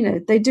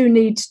they do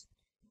need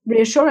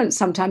reassurance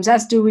sometimes,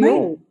 as do we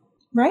all.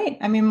 Right.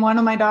 I mean, one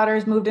of my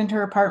daughters moved into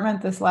her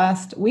apartment this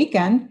last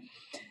weekend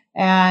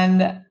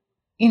and,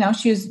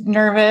 she was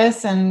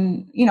nervous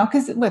and,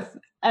 because with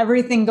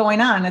everything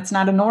going on, it's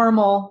not a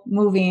normal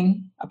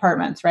moving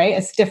apartments, right?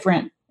 It's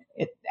different.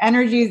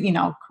 Energy,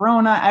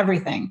 Corona,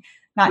 everything.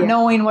 Not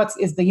knowing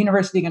is the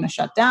university going to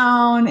shut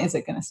down? Is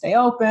it going to stay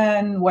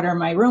open? What are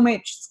my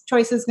roommate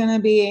choices going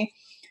to be?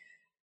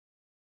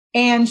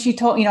 And she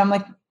told,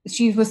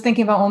 she was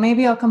thinking about, well,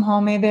 maybe I'll come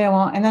home, maybe I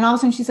won't. And then all of a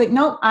sudden she's like,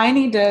 nope, I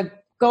need to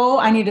go.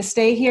 I need to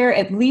stay here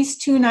at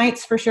least 2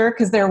 nights for sure.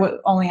 Cause they're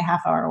only a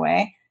half hour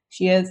away.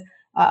 She is.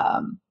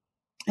 And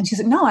she's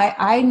like, no,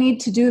 I need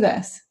to do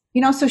this.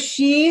 So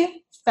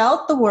she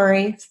felt the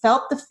worry,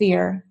 felt the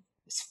fear,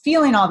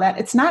 feeling all that.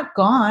 It's not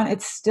gone.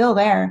 It's still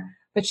there.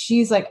 But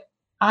she's like,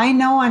 I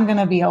know I'm going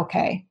to be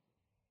okay.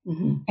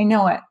 Mm-hmm. I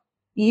know it.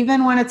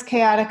 Even when it's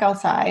chaotic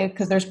outside,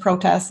 because there's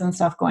protests and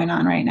stuff going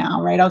on right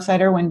now, right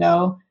outside her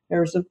window.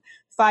 There's a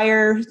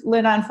fire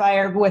lit on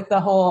fire with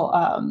the whole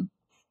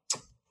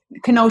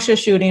Kenosha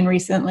shooting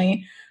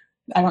recently.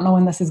 I don't know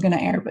when this is going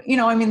to air, but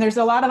there's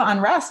a lot of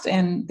unrest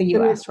in the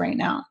US right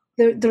now.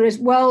 There is,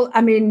 well,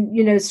 I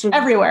mean, sort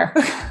of everywhere.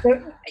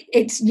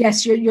 It's,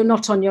 yes, you're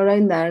not on your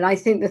own there. And I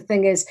think the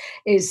thing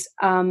is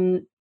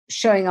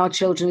showing our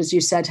children, as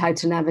you said, how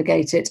to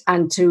navigate it,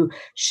 and to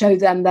show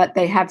them that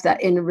they have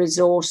that inner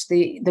resource,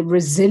 the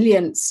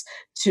resilience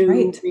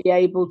to be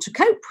able to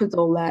cope with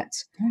all that.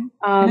 And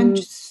I'm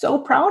just so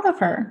proud of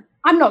her.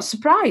 I'm not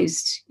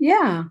surprised.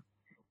 Yeah.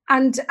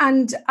 And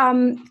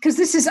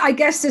because I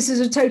guess this is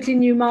a totally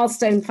new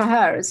milestone for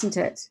her, isn't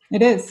it?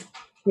 It is.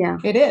 Yeah.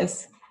 It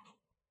is.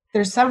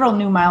 There's several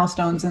new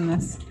milestones in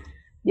this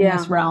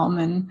realm.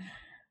 And,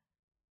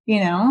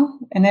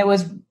 and it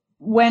was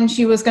when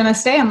she was going to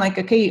stay, I'm like,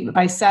 okay,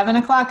 by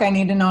 7:00, I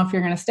need to know if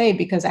you're going to stay,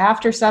 because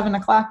after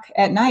 7:00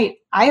 at night,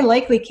 I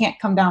likely can't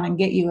come down and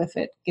get you if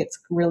it gets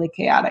really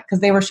chaotic,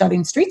 because they were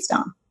shutting streets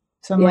down.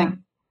 So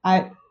I'm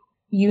like,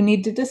 you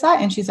need to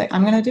decide. And she's like,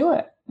 I'm going to do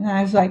it. And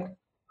I was like,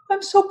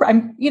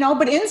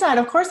 but inside,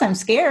 of course, I'm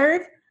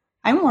scared.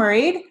 I'm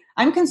worried.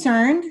 I'm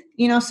concerned,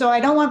 so I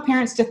don't want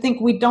parents to think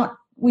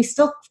we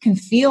still can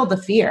feel the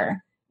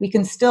fear. We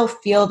can still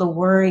feel the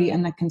worry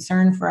and the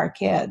concern for our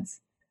kids.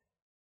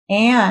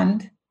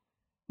 And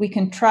we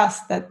can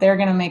trust that they're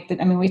going to make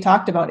we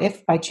talked about,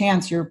 if by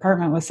chance your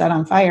apartment was set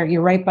on fire,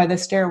 you're right by the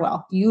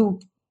stairwell.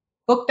 You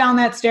book down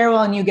that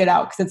stairwell and you get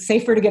out, because it's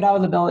safer to get out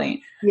of the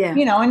building. Yeah.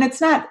 And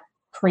it's not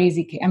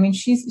crazy.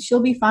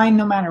 She'll be fine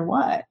no matter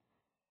what.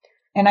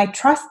 And I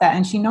trust that,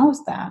 and she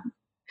knows that.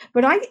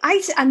 But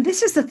and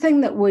this is the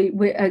thing that we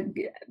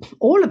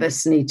all of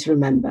us need to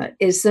remember,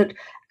 is that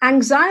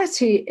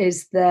anxiety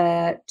is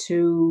there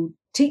to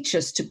teach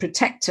us, to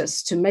protect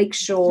us, to make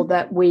sure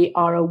that we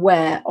are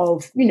aware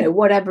of,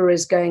 whatever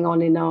is going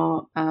on in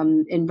our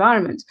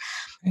environment.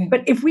 Right.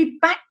 But if we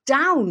back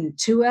down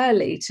too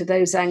early to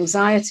those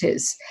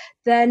anxieties,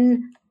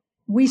 then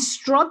we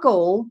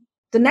struggle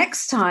the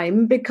next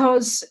time,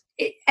 because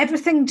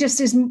everything just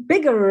is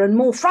bigger and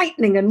more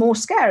frightening and more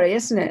scary,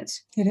 isn't it?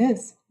 It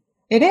is.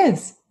 It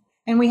is.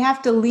 And we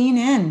have to lean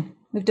in.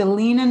 We have to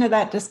lean into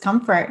that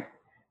discomfort.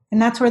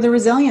 And that's where the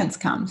resilience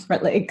comes.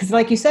 Because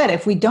like you said,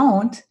 if we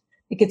don't,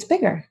 it gets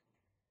bigger.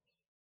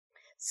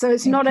 So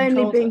it's not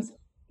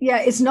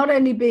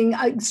only being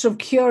sort of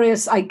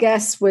curious, I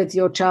guess, with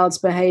your child's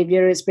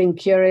behavior. It's being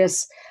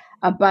curious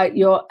about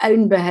your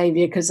own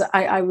behavior. Because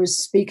I was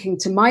speaking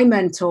to my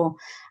mentor,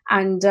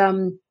 and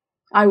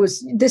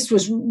this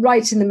was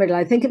right in the middle.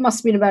 I think it must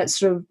have been about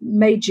sort of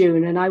May,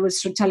 June. And I was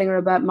sort of telling her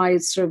about my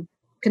sort of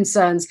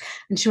concerns,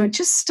 and she went,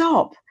 just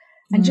stop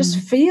and just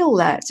feel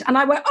that. And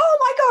I went, oh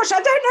my gosh,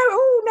 I don't know.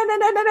 Oh,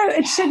 no.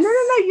 And she said,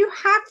 no, you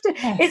have to.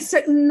 Yes. It's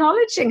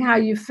acknowledging how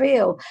you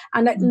feel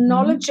and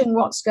acknowledging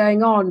what's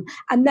going on.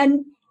 And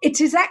then it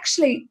is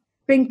actually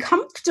being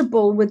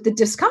comfortable with the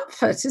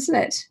discomfort, isn't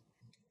it?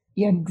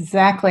 Yeah,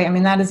 exactly.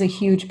 That is a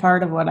huge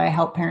part of what I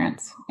help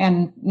parents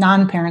and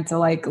non-parents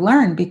alike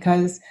learn,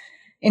 because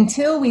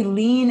until we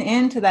lean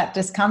into that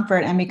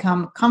discomfort and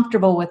become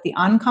comfortable with the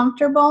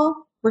uncomfortable,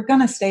 we're going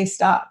to stay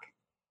stuck.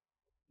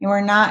 And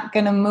we're not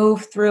going to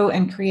move through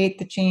and create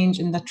the change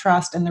and the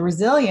trust and the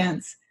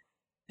resilience,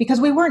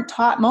 because we weren't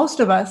taught, most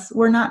of us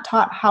were not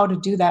taught how to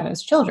do that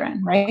as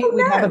children, right? Oh,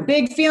 we'd have a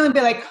big feeling,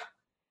 be like,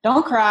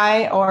 don't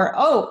cry, or,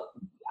 oh,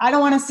 I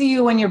don't want to see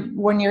you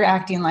when you're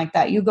acting like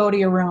that. You go to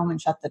your room and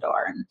shut the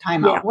door and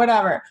time out,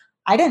 whatever.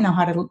 I didn't know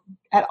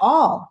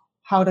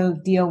how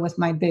to deal with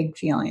my big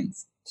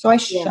feelings. So I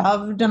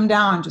shoved them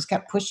down, just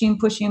kept pushing.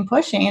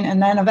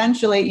 And then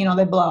eventually,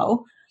 they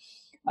blow.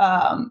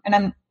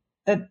 And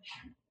that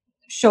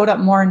showed up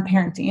more in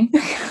parenting.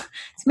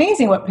 It's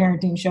amazing what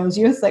parenting shows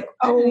you. It's like,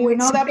 oh, I didn't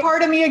know that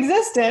part of me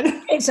existed.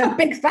 It's a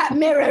big fat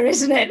mirror,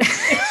 isn't it?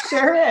 It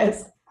sure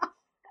is.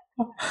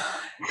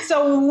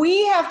 So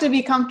we have to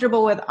be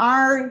comfortable with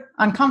our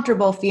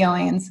uncomfortable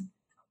feelings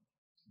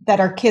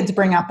that our kids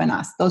bring up in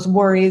us, those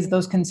worries,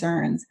 those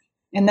concerns.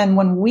 And then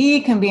when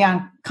we can be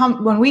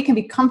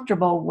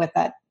comfortable with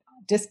that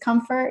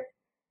discomfort,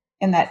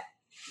 and that,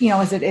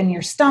 is it in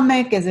your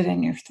stomach? Is it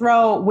in your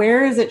throat?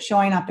 Where is it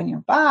showing up in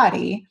your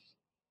body?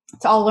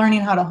 It's all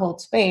learning how to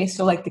hold space.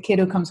 So like the kid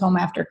who comes home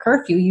after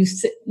curfew, you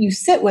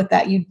sit with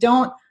that. You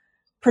don't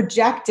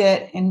project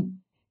it and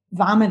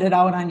vomit it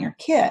out on your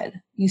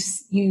kid.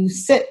 You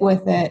sit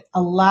with it,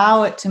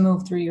 allow it to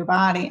move through your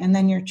body. And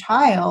then your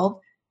child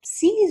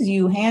sees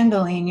you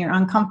handling your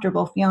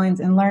uncomfortable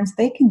feelings and learns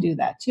they can do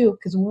that too,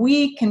 because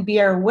we can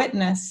be our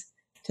witness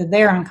to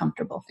their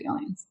uncomfortable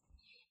feelings.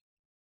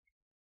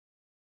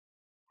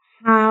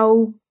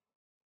 How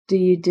do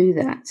you do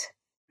that?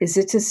 Is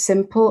it as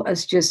simple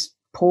as just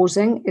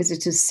pausing? Is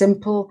it as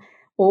simple,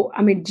 or,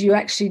 do you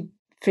actually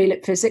feel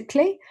it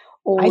physically?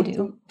 Or I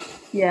do.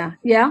 Yeah.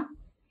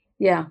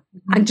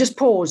 Mm-hmm. And just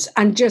pause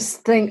and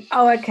just think,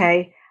 oh,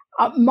 okay,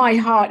 my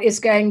heart is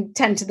going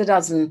 10 to the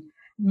dozen.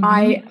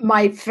 Mm-hmm.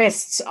 My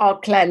fists are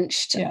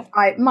clenched. Yeah.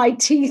 My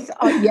teeth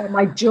are,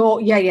 my jaw.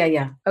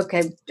 Yeah.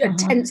 Okay.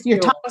 Tense. Your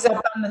tongue's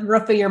up on the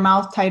roof of your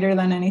mouth tighter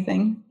than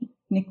anything.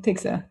 Nick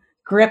takes a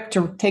grip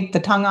to take the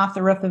tongue off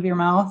the roof of your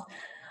mouth.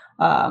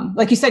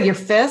 Like you said, your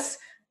fists,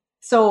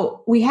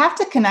 So we have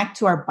to connect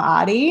to our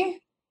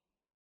body.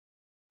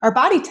 Our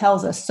body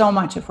tells us so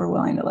much if we're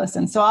willing to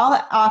listen. So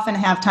I'll often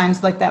have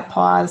times like that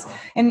pause,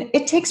 and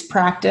it takes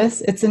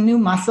practice. It's a new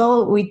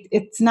muscle.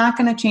 It's not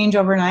going to change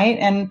overnight.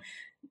 And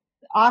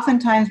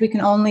oftentimes we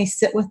can only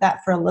sit with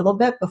that for a little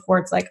bit before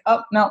it's like,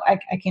 oh, no, I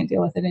can't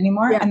deal with it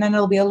anymore. Yeah. And then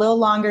it'll be a little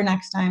longer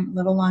next time, a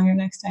little longer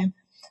next time.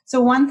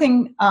 So one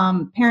thing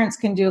parents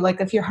can do,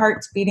 like if your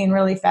heart's beating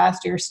really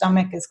fast or your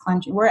stomach is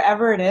clenching,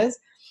 wherever it is,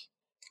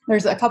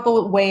 there's a couple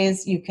of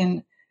ways you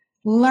can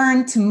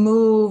learn to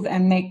move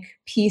and make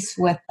peace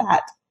with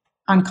that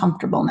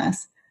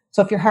uncomfortableness.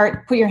 So if your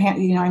heart, put your hand,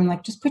 I'm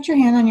like, just put your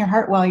hand on your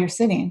heart while you're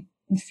sitting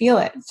and feel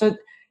it. So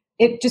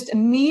it just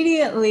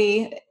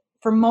immediately,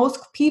 for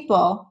most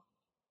people,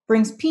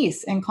 brings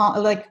peace and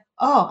like,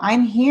 oh,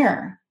 I'm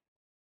here.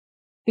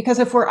 Because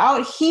if we're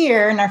out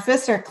here and our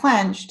fists are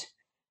clenched,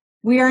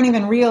 we aren't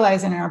even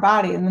realizing in our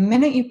body. And the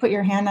minute you put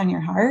your hand on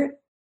your heart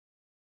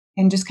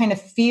and just kind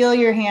of feel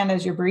your hand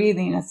as you're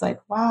breathing, it's like,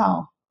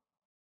 wow,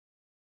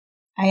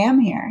 I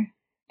am here.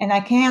 And I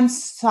can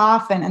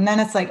soften. And then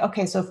it's like,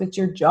 okay, so if it's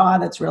your jaw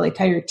that's really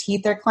tight, your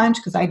teeth are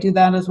clenched, because I do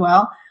that as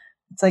well.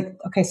 It's like,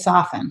 okay,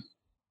 soften.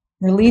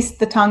 Release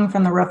the tongue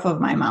from the roof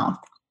of my mouth.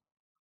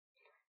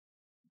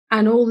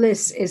 And all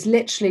this is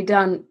literally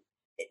done,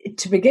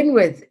 to begin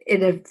with,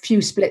 in a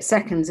few split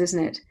seconds,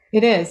 isn't it?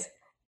 It is.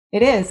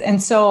 It is.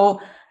 And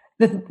so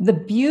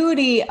the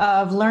beauty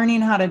of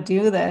learning how to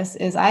do this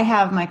is I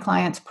have my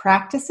clients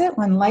practice it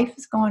when life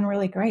is going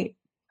really great.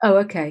 Oh,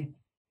 okay.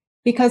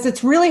 Because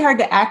it's really hard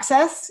to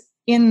access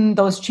in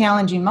those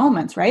challenging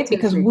moments, right?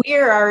 Because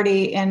we're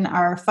already in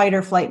our fight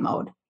or flight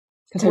mode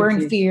because we're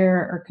in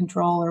fear or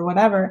control or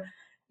whatever.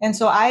 And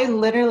so I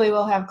literally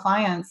will have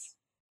clients,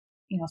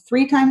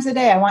 3 times a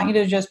day. I want you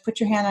to just put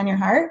your hand on your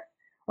heart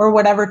or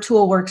whatever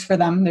tool works for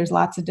them. There's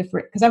lots of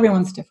different, because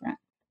everyone's different.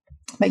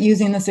 But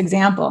using this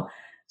example,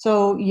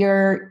 so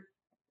you're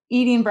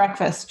eating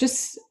breakfast,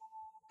 just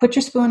put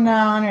your spoon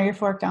down or your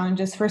fork down and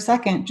just for a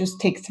second, just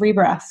take 3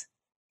 breaths.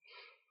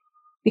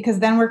 Because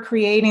then we're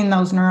creating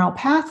those neural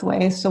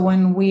pathways. So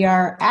when we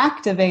are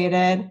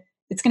activated,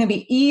 it's going to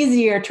be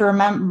easier to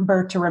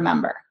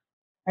remember,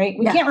 right?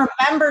 We can't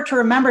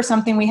remember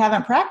something we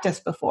haven't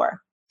practiced before.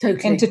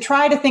 Totally. And to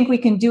try to think we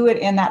can do it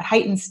in that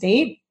heightened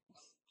state,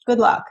 good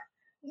luck.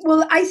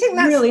 Well, I think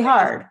that's really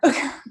hard.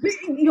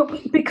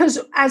 Because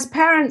as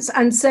parents,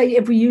 and say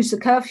if we use the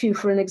curfew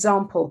for an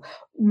example,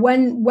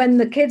 when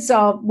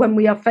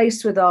we are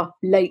faced with our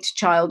late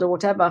child or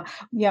whatever,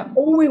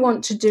 all we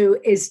want to do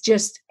is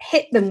just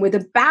hit them with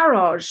a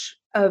barrage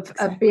of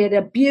be it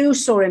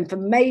abuse or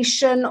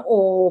information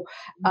or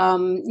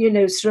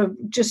sort of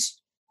just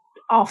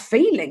our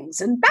feelings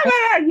and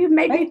you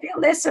made me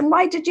feel this and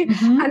why did you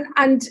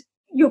and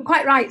you're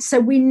quite right. So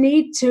we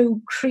need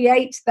to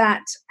create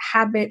that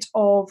habit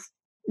of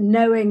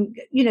knowing,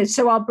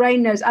 so our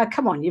brain knows,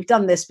 come on, you've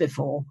done this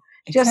before.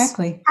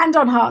 Exactly. Just hand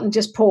on heart and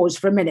just pause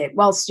for a minute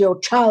whilst your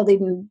child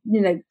even,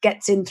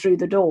 gets in through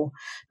the door.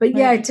 But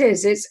it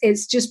is.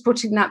 It's just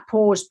putting that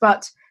pause,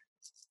 but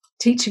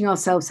teaching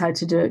ourselves how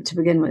to do it to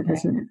begin with,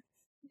 isn't it?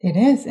 It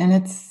is. And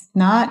it's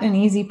not an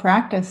easy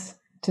practice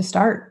to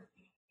start.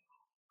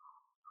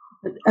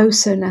 But oh,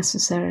 so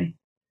necessary.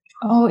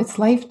 Oh, it's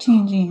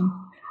life-changing.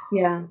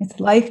 Yeah. It's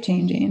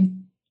life-changing.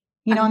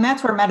 And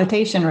that's where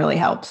meditation really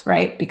helps,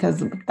 right?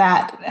 Because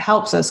that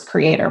helps us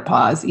create our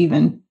pause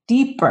even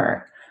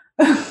deeper.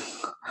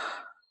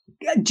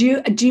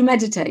 Do you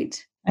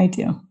meditate? I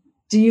do.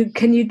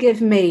 Can you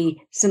give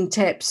me some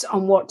tips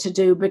on what to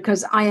do?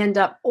 Because I end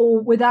up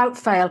without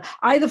fail,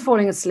 either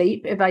falling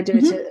asleep if I do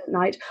it at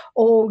night,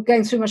 or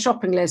going through my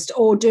shopping list,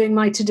 or doing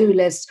my to-do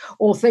list,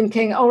 or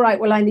thinking, all right,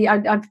 well,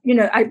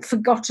 I've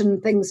forgotten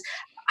things.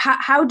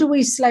 How do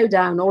we slow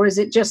down? Or is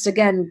it just,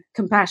 again,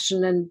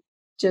 compassion and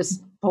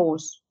just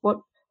pause? What?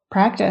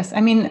 Practice.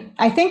 I mean,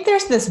 I think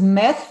there's this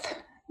myth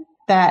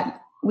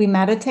that we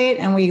meditate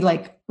and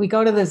we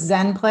go to this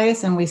Zen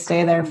place and we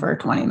stay there for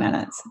 20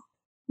 minutes.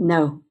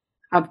 No,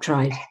 I've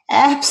tried.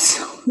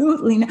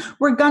 Absolutely no.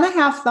 We're going to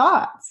have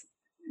thoughts.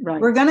 Right.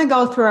 We're going to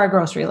go through our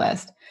grocery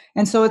list.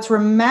 And so it's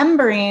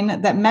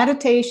remembering that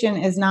meditation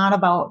is not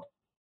about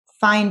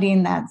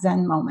finding that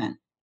Zen moment.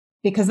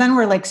 Because then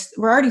we're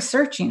already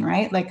searching,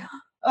 right? Like,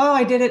 oh,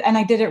 I did it and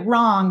I did it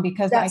wrong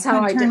because I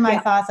couldn't turn my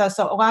thoughts out.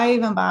 So why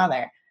even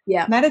bother?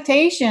 Yeah.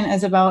 Meditation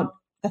is about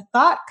the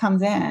thought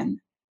comes in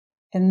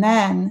and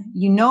then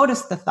you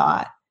notice the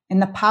thought,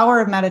 and the power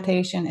of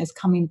meditation is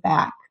coming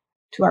back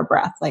to our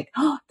breath. Like,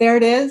 oh, there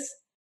it is.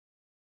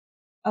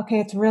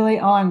 Okay. It's really,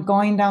 I'm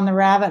going down the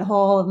rabbit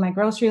hole of my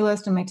grocery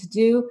list and my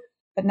to-do,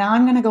 but now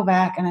I'm going to go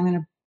back and I'm going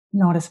to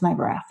notice my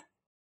breath.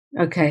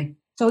 Okay.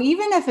 So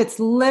even if it's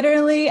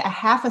literally a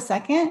half a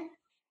second,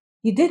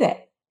 you did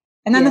it.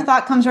 And then the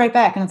thought comes right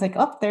back and it's like,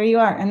 oh, there you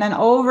are. And then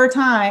over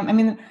time, I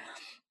mean,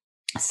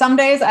 some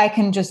days I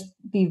can just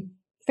be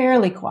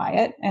fairly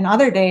quiet, and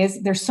other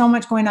days there's so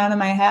much going on in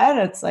my head.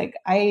 It's like,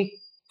 I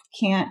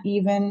can't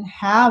even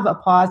have a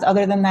pause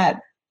other than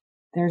that.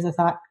 There's a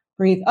thought,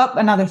 breathe up,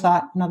 another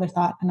thought,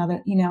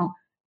 another,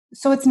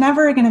 So it's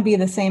never going to be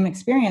the same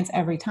experience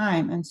every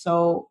time. And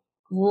so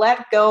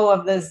let go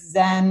of the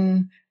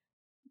Zen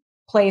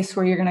place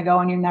where you're going to go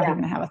and you're never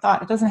going to have a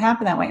thought. It doesn't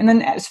happen that way. And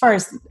then as far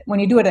as when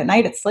you do it at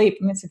night at sleep,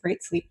 I mean, it's a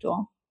great sleep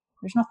tool.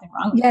 There's nothing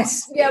wrong with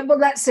Yes. Yeah. Well,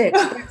 that's it.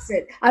 That's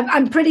it.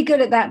 I'm pretty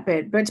good at that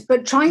bit,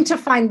 but trying to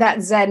find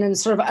that Zen and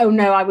sort of, oh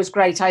no, I was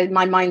great.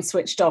 My mind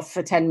switched off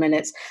for 10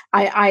 minutes.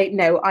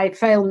 I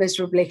fail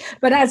miserably.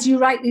 But as you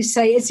rightly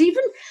say,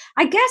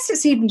 I guess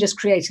it's even just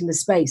creating the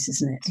space,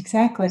 isn't it?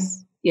 Exactly.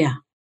 Yeah.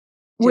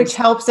 Which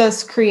helps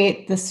us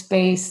create the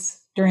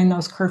space during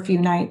those curfew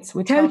nights,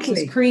 which helps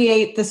us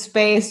create the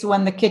space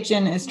when the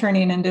kitchen is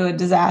turning into a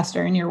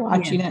disaster and you're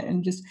watching it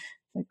and just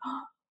like,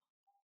 oh,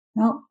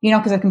 no,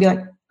 because it can be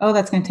like, oh,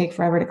 that's going to take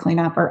forever to clean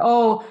up, or,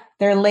 oh,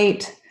 they're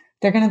late.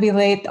 They're going to be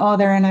late. Oh,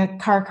 they're in a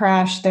car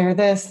crash. They're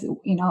this,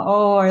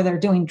 or they're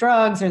doing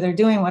drugs or they're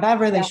doing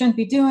whatever they shouldn't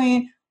be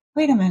doing.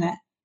 Wait a minute.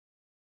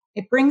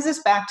 It brings us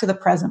back to the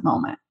present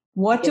moment.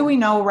 What do we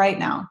know right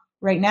now?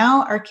 Right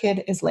now, our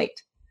kid is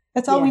late.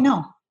 That's all we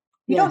know.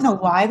 We don't know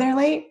why they're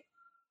late.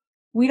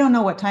 We don't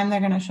know what time they're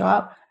going to show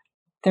up.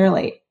 They're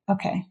late.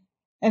 Okay.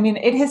 I mean,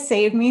 it has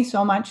saved me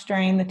so much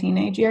during the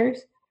teenage years.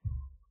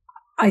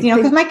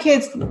 Because my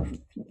kids,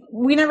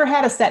 we never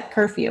had a set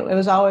curfew. It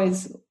was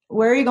always,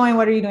 where are you going?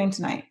 What are you doing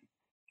tonight?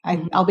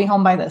 I'll be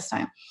home by this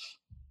time.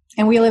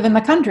 And we live in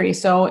the country.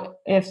 So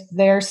if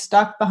they're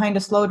stuck behind a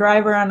slow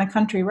driver on a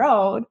country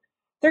road,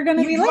 they're going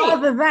to be late. You'd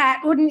rather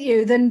that, wouldn't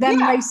you, than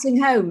them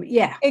racing home?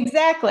 Yeah.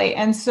 Exactly.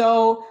 And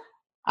so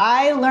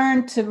I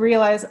learned to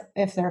realize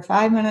if they're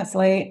 5 minutes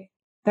late,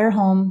 they're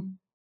home,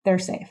 they're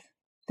safe.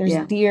 There's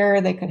deer,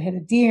 they could hit a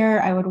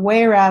deer. I would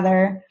way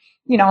rather,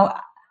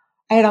 I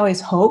had always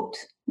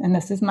hoped, and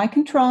this is my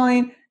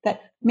controlling, that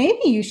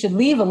maybe you should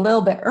leave a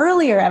little bit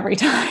earlier every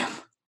time.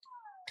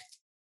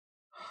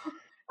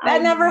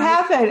 That never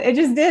happened. It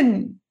just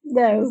didn't.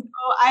 No. So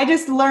I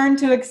just learned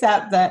to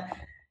accept that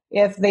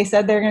if they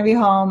said they're going to be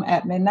home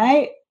at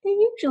midnight, they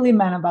usually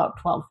meant about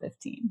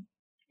 12:15.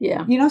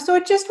 Yeah. So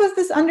it just was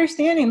this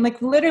understanding,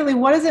 like literally,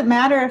 what does it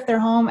matter if they're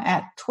home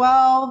at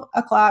 12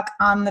 o'clock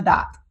on the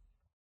dot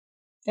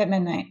at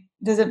midnight?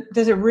 Does it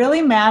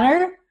really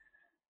matter?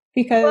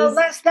 Because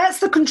that's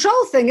the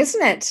control thing,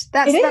 isn't it?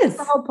 That's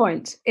the whole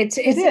point. It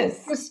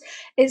is.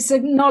 It's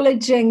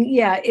acknowledging.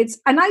 I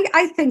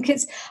think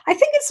it's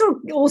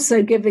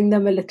also giving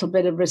them a little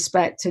bit of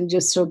respect and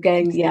just sort of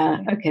going,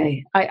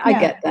 okay, I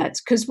get that,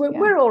 because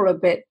we're all a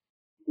bit,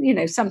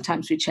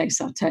 sometimes we chase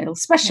our tail,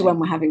 especially when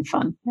we're having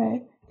fun.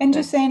 Right. And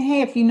just saying,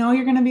 hey, if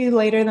you're going to be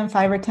later than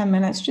 5 or 10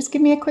 minutes, just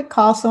give me a quick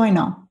call so I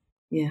know.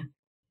 Yeah.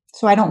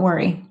 So I don't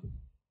worry.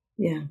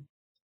 Yeah.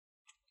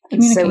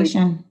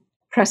 Communication. So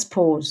press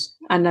pause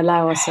and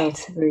allow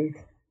ourselves to breathe.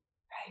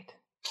 Right.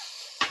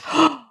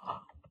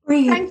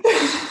 Breathe. Thank you.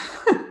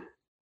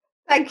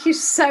 Thank you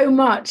so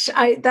much.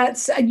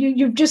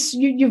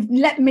 You've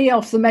let me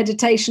off the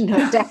meditation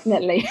hook,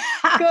 definitely.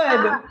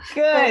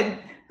 Good.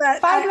 But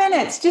 5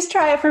 minutes. Just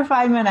try it for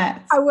 5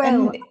 minutes. I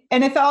will.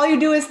 And if all you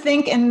do is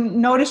think and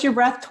notice your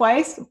breath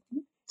twice,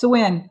 it's a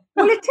win.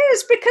 Well, it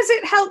is, because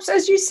it helps,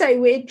 as you say,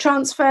 it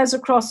transfers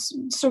across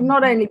sort of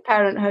not only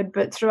parenthood,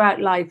 but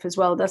throughout life as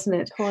well, doesn't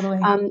it? Totally.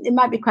 It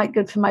might be quite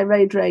good for my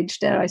road rage,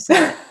 dare I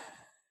say it.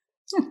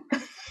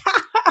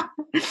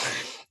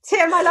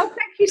 Tia, my love,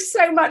 thank you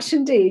so much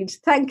indeed.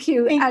 Thank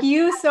you. Thank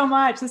you so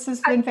much. This has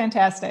been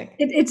fantastic.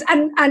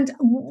 And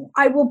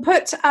I will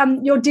put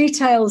your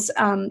details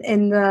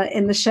in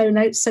the show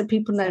notes so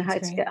people know how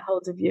to get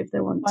hold of you if they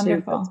want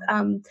to. But,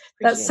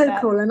 that's so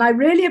cool. And I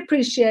really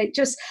appreciate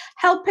just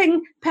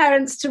helping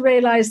parents to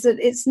realize that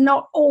it's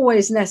not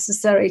always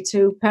necessary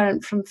to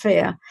parent from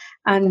fear.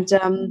 And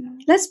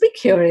let's be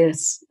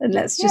curious and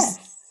let's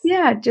just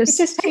it just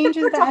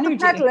changes the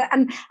energy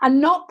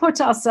and not put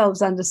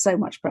ourselves under so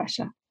much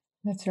pressure.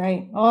 That's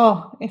right.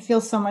 Oh, it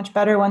feels so much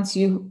better when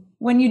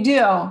you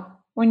do.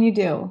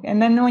 And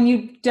then when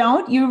you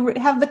don't, you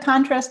have the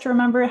contrast to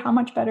remember how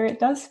much better it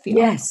does feel.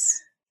 Yes.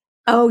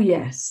 Oh,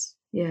 yes.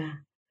 Yeah.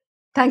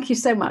 Thank you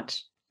so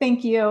much.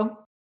 Thank you.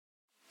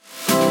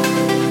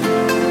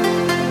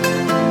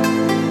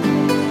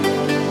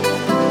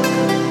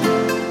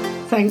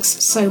 Thanks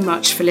so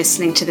much for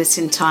listening to this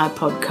entire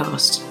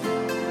podcast.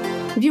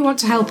 If you want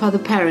to help other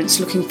parents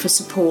looking for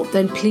support,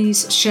 then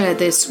please share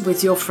this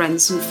with your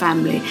friends and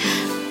family,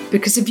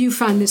 because if you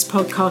find this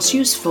podcast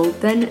useful,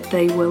 then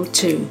they will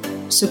too.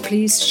 So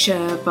please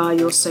share via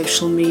your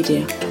social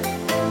media.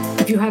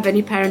 If you have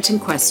any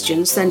parenting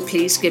questions, then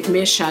please give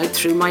me a shout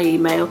through my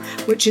email,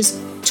 which is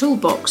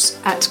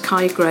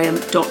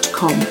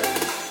toolbox@kaigraham.com.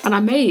 And I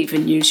may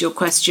even use your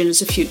question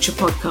as a future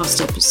podcast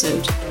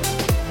episode.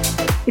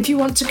 If you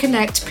want to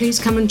connect, please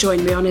come and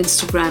join me on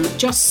Instagram.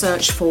 Just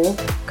search for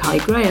Kai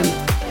Graham.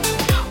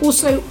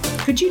 Also,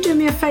 could you do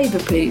me a favour,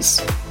 please?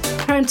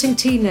 Parenting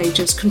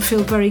teenagers can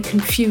feel very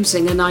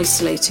confusing and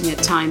isolating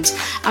at times,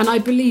 and I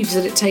believe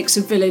that it takes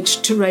a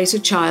village to raise a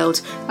child,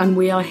 and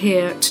we are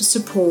here to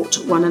support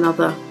one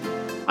another.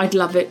 I'd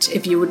love it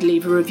if you would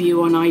leave a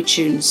review on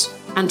iTunes.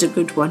 And a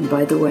good one,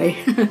 by the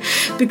way,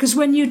 because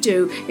when you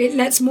do, it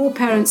lets more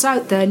parents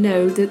out there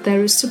know that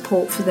there is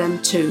support for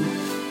them too.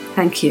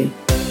 Thank you.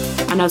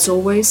 And as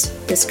always,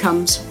 this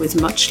comes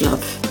with much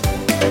love.